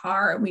to the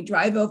car, and we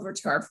drive over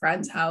to our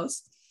friend's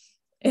house,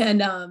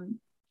 and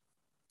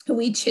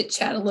we chit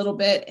chat a little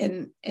bit.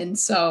 And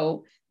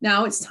so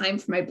now it's time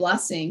for my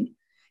blessing,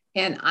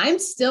 and I'm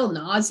still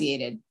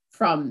nauseated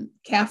from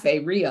Cafe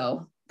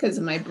Rio because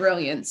of my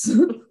brilliance.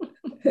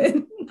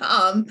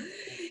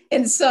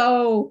 And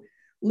so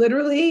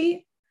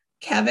literally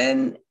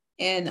Kevin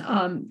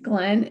and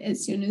Glenn,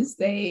 as soon as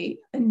they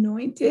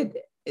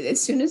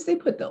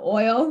put the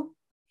oil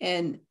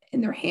in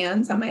their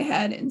hands on my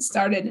head and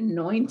started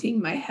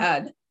anointing my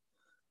head,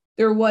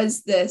 there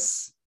was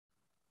this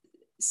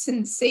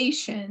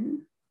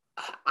sensation.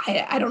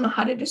 I don't know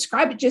how to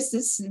describe it, just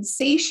this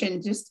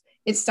sensation. Just,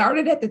 it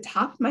started at the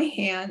top of my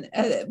hand.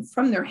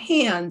 From their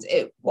hands,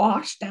 it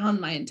washed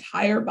down my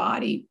entire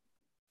body.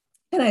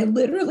 And I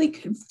literally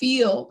could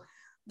feel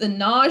the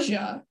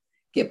nausea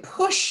get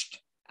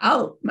pushed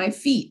out my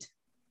feet.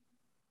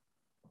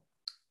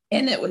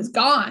 And it was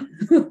gone,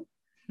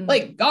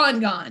 like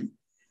gone.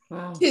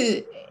 Wow.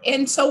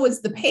 And so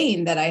was the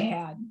pain that I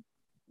had.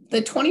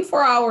 The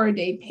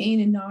 24-hour-a-day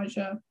pain and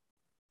nausea,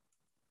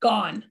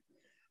 gone.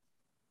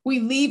 We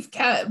leave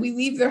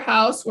their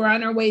house. We're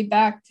on our way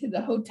back to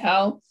the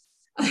hotel.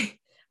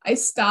 I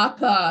stop.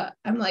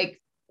 I'm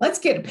like, let's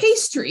get a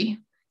pastry,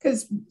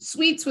 because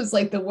sweets was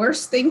like the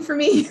worst thing for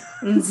me.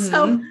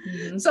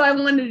 Mm-hmm. So I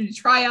wanted to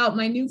try out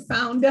my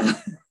newfound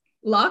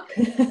luck.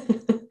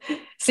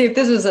 See if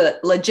this was a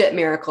legit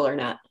miracle or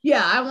not.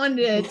 Yeah, I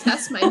wanted to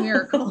test my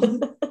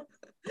miracle.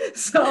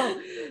 So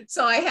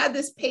I had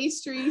this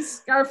pastry,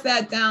 scarf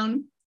that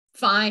down,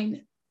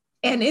 fine.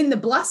 And in the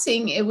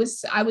blessing,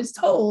 I was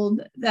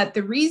told that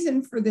the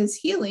reason for this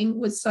healing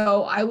was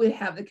so I would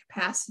have the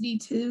capacity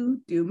to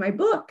do my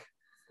book.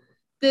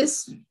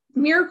 This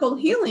miracle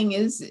healing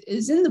is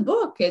in the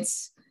book. It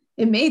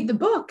made the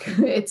book.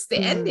 It's the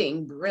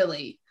ending,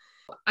 really.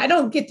 I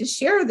don't get to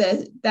share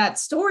that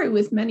story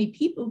with many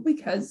people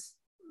because,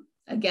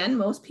 again,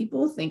 most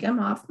people think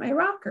I'm off my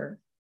rocker,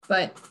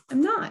 but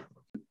I'm not.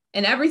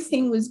 And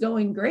everything was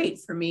going great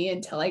for me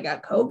until I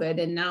got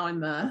COVID. And now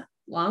I'm a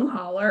long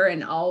hauler,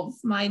 and all of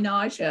my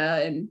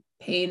nausea and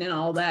pain and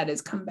all that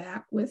has come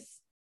back with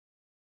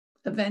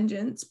a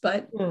vengeance.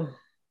 But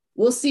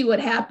we'll see what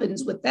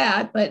happens with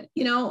that. But,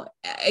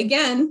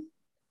 again,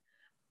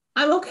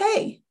 I'm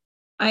okay.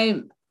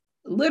 I'm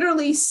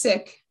literally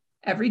sick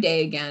every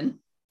day again.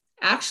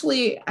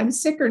 Actually, I'm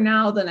sicker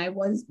now than I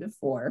was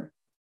before.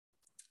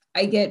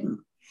 I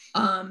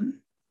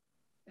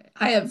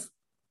have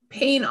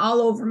pain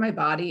all over my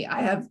body.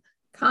 I have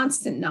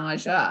constant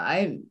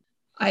nausea.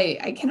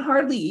 I can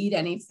hardly eat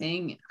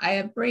anything. I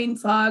have brain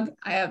fog.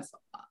 I have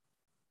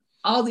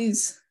all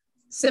these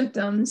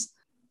symptoms.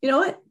 You know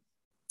what?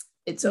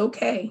 It's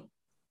okay.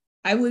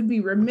 I would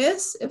be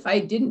remiss if I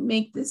didn't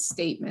make this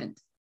statement.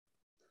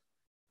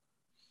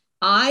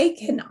 I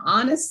can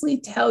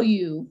honestly tell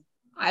you,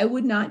 I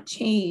would not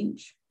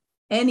change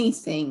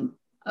anything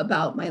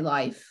about my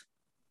life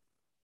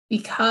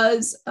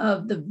because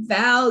of the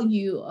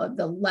value of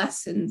the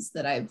lessons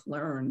that I've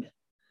learned.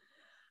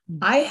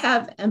 I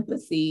have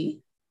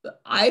empathy.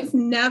 I've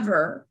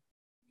never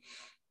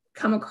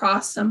come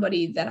across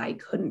somebody that I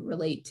couldn't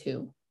relate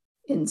to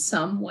in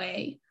some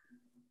way.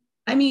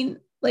 I mean,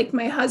 like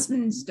my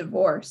husband's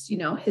divorce,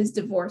 his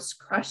divorce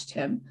crushed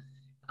him.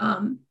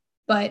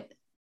 But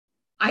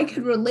I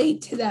could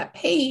relate to that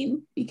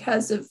pain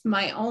because of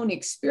my own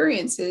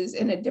experiences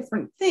in a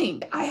different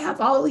thing. I have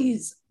all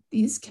these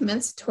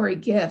compensatory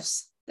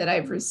gifts that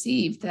I've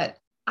received that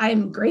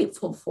I'm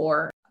grateful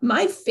for.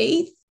 My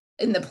faith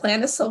in the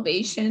plan of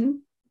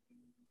salvation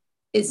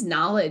is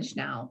knowledge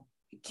now.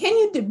 Can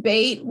you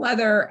debate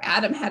whether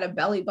Adam had a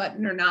belly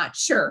button or not?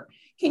 Sure.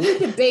 Can you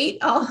debate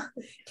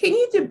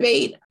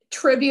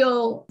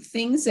trivial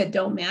things that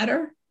don't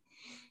matter?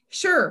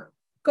 Sure,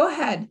 go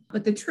ahead.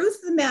 But the truth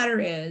of the matter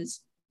is,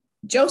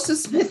 Joseph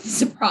Smith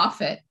is a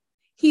prophet.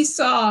 He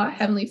saw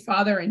Heavenly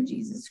Father in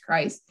Jesus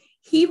Christ.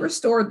 He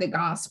restored the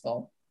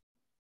gospel.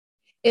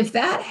 If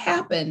that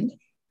happened,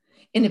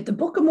 and if the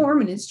Book of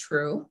Mormon is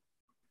true,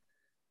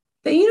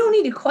 then you don't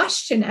need to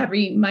question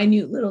every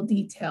minute little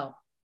detail.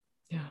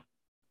 Yeah.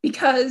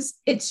 Because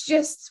it's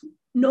just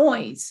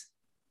noise.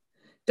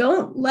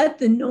 Don't let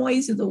the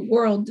noise of the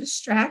world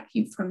distract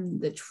you from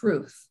the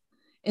truth.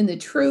 And the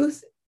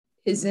truth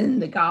is in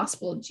the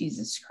gospel of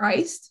Jesus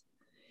Christ.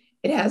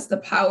 It has the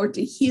power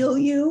to heal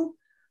you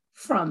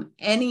from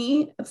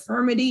any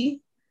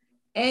infirmity,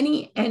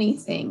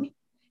 anything.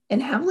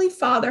 And Heavenly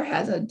Father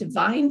has a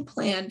divine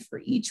plan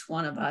for each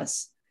one of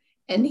us.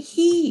 And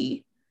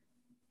his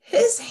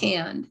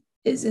hand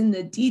is in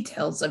the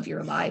details of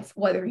your life,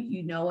 whether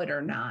you know it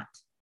or not.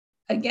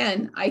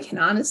 Again, I can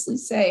honestly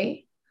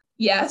say,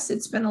 yes,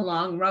 it's been a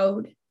long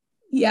road.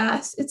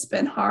 Yes, it's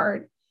been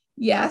hard.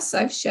 Yes,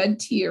 I've shed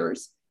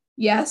tears.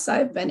 Yes,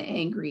 I've been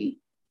angry.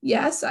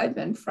 Yes, I've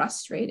been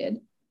frustrated.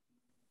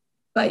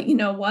 But you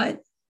know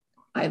what?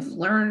 I've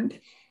learned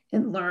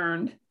and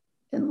learned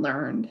and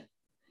learned.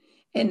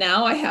 And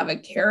now I have a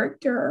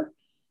character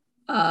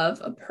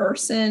of a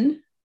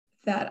person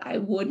that I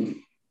wouldn't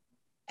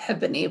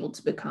have been able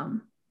to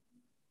become.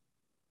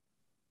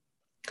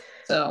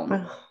 So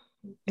wow.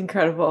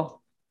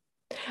 Incredible.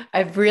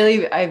 I've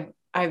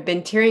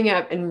been tearing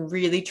up and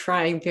really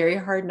trying very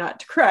hard not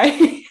to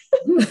cry.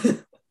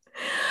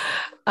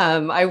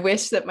 I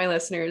wish that my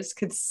listeners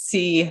could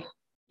see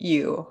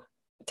you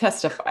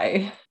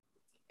testify.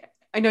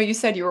 I know you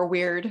said you were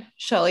weird,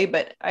 Shelley,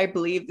 but I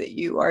believe that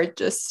you are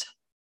just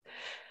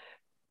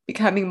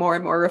becoming more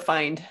and more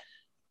refined.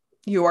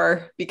 You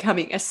are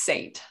becoming a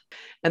saint.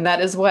 And that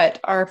is what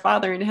our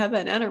Father in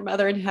heaven and our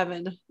Mother in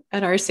heaven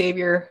and our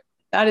Savior,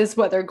 that is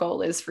what their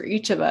goal is for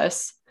each of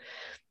us.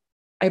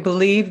 I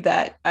believe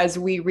that as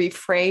we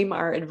reframe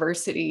our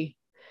adversity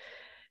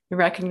and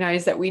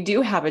recognize that we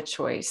do have a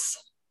choice,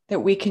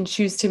 that we can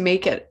choose to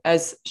make it,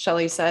 as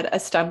Shelley said, a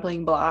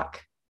stumbling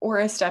block or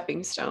a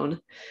stepping stone,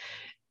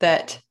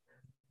 that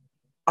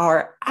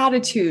our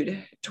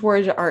attitude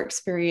towards our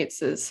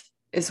experiences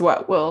is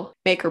what will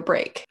make or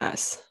break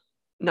us,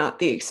 not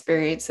the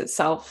experience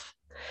itself.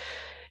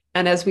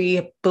 And as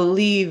we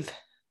believe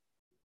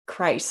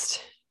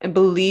Christ and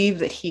believe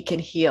that he can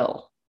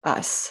heal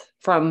us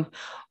from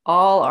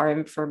all our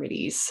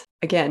infirmities,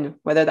 again,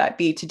 whether that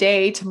be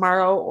today,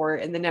 tomorrow, or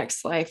in the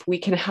next life, we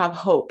can have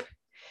hope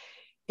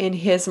in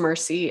his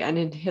mercy and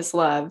in his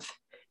love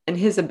and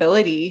his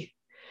ability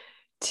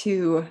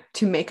to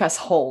make us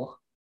whole.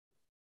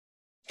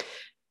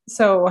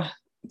 So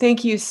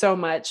thank you so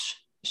much,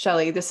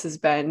 Shelley. This has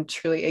been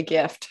truly a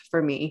gift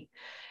for me.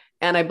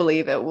 And I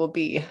believe it will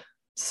be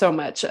so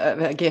much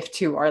of a gift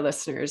to our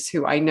listeners,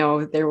 who I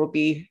know there will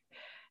be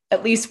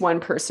at least one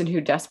person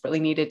who desperately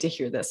needed to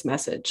hear this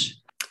message.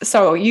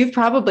 So you've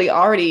probably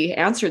already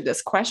answered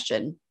this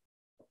question,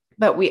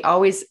 but we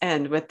always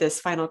end with this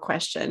final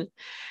question.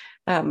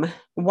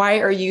 Why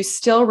are you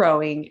still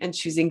rowing and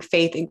choosing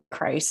faith in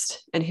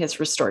Christ and his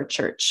restored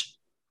church?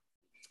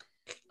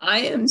 I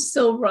am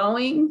still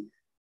rowing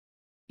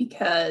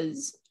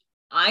because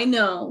I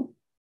know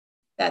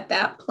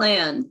that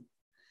plan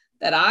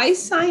that I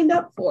signed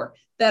up for,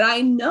 that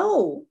I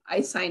know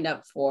I signed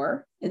up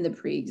for in the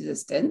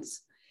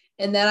pre-existence,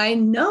 and that I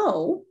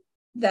know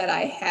that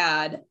I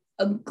had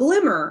a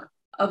glimmer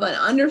of an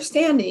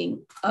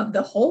understanding of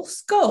the whole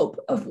scope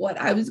of what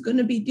I was going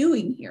to be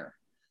doing here.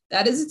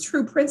 That is a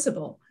true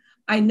principle.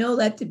 I know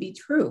that to be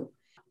true.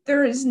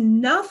 There is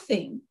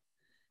nothing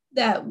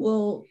that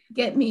will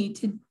get me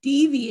to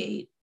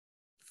deviate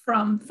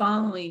from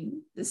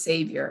following the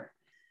Savior.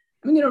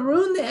 I'm going to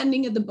ruin the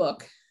ending of the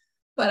book,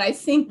 but I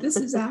think this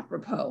is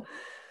apropos.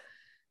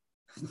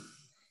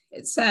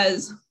 It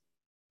says,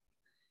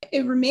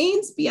 "It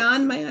remains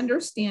beyond my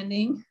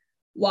understanding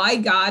why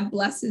God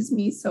blesses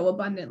me so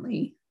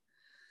abundantly.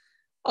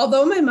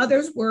 Although my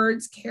mother's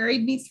words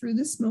carried me through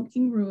the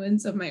smoking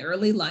ruins of my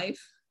early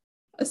life,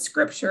 a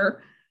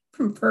scripture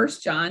from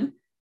 1 John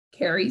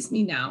carries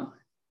me now.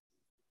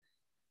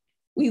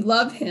 We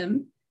love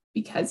him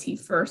because he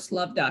first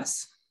loved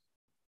us.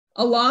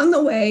 Along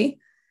the way,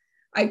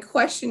 I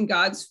questioned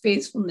God's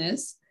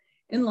faithfulness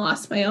and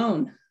lost my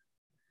own.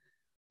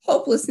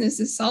 Hopelessness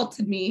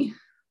assaulted me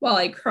while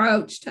I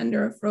crouched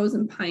under a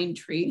frozen pine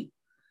tree.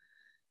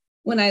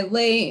 When I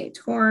lay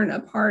torn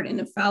apart in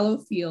a fallow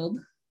field,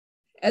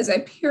 as I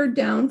peered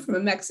down from a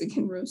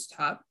Mexican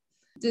rooftop,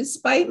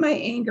 despite my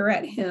anger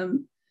at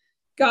him,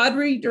 God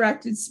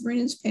redirected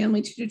Sabrina's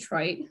family to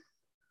Detroit,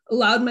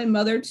 allowed my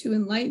mother to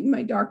enlighten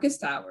my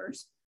darkest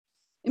hours,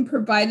 and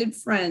provided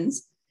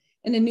friends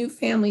and a new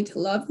family to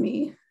love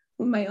me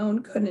when my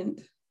own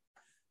couldn't.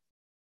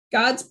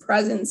 God's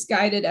presence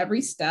guided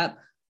every step,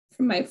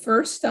 from my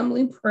first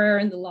stumbling prayer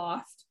in the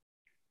loft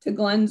to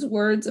Glenn's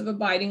words of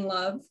abiding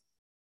love.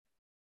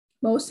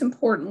 Most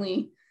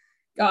importantly,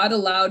 God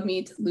allowed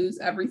me to lose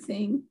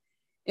everything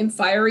in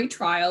fiery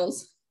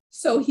trials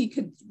so he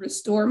could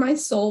restore my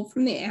soul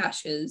from the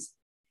ashes.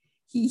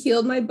 He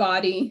healed my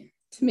body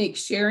to make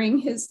sharing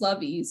his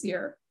love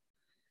easier.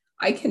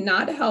 I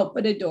cannot help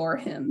but adore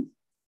him.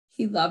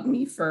 He loved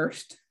me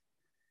first.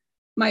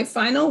 My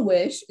final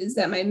wish is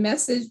that my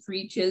message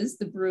reaches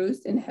the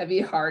bruised and heavy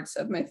hearts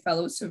of my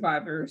fellow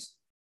survivors.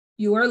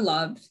 You are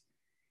loved,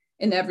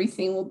 and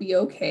everything will be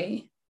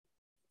okay.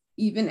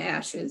 Even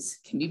ashes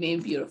can be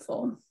made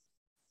beautiful."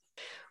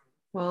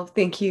 Well,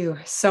 thank you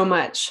so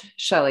much,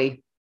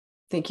 Shelley.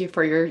 Thank you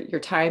for your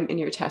time and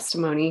your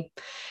testimony.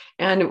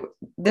 And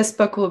this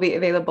book will be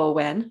available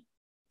when?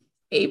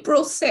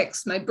 April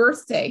 6th, my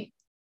birthday.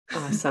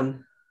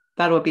 Awesome.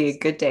 That'll be a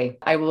good day.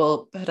 I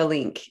will put a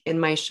link in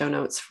my show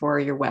notes for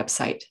your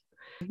website.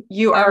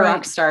 You are a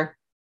rock star.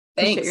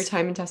 Thanks. Appreciate your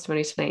time and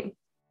testimony tonight.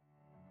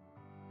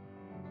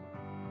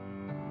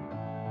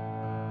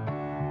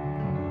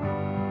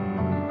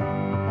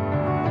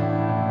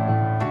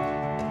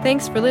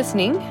 Thanks for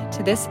listening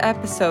to this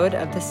episode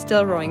of the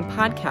Still Rowing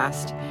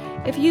podcast.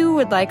 If you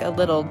would like a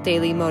little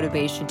daily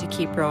motivation to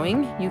keep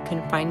rowing, you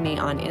can find me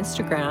on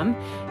Instagram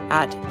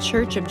at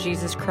Church of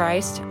Jesus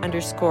Christ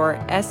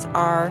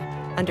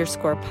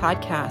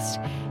 _SR_podcast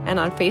and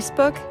on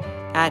Facebook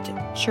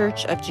at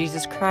Church of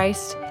Jesus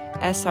Christ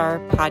SR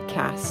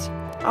Podcast.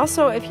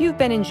 Also, if you've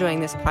been enjoying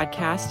this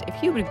podcast,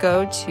 if you would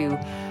go to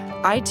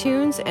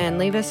iTunes and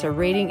leave us a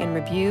rating and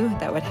review,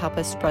 that would help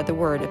us spread the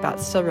word about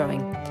Still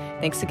Rowing.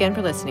 Thanks again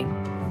for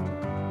listening.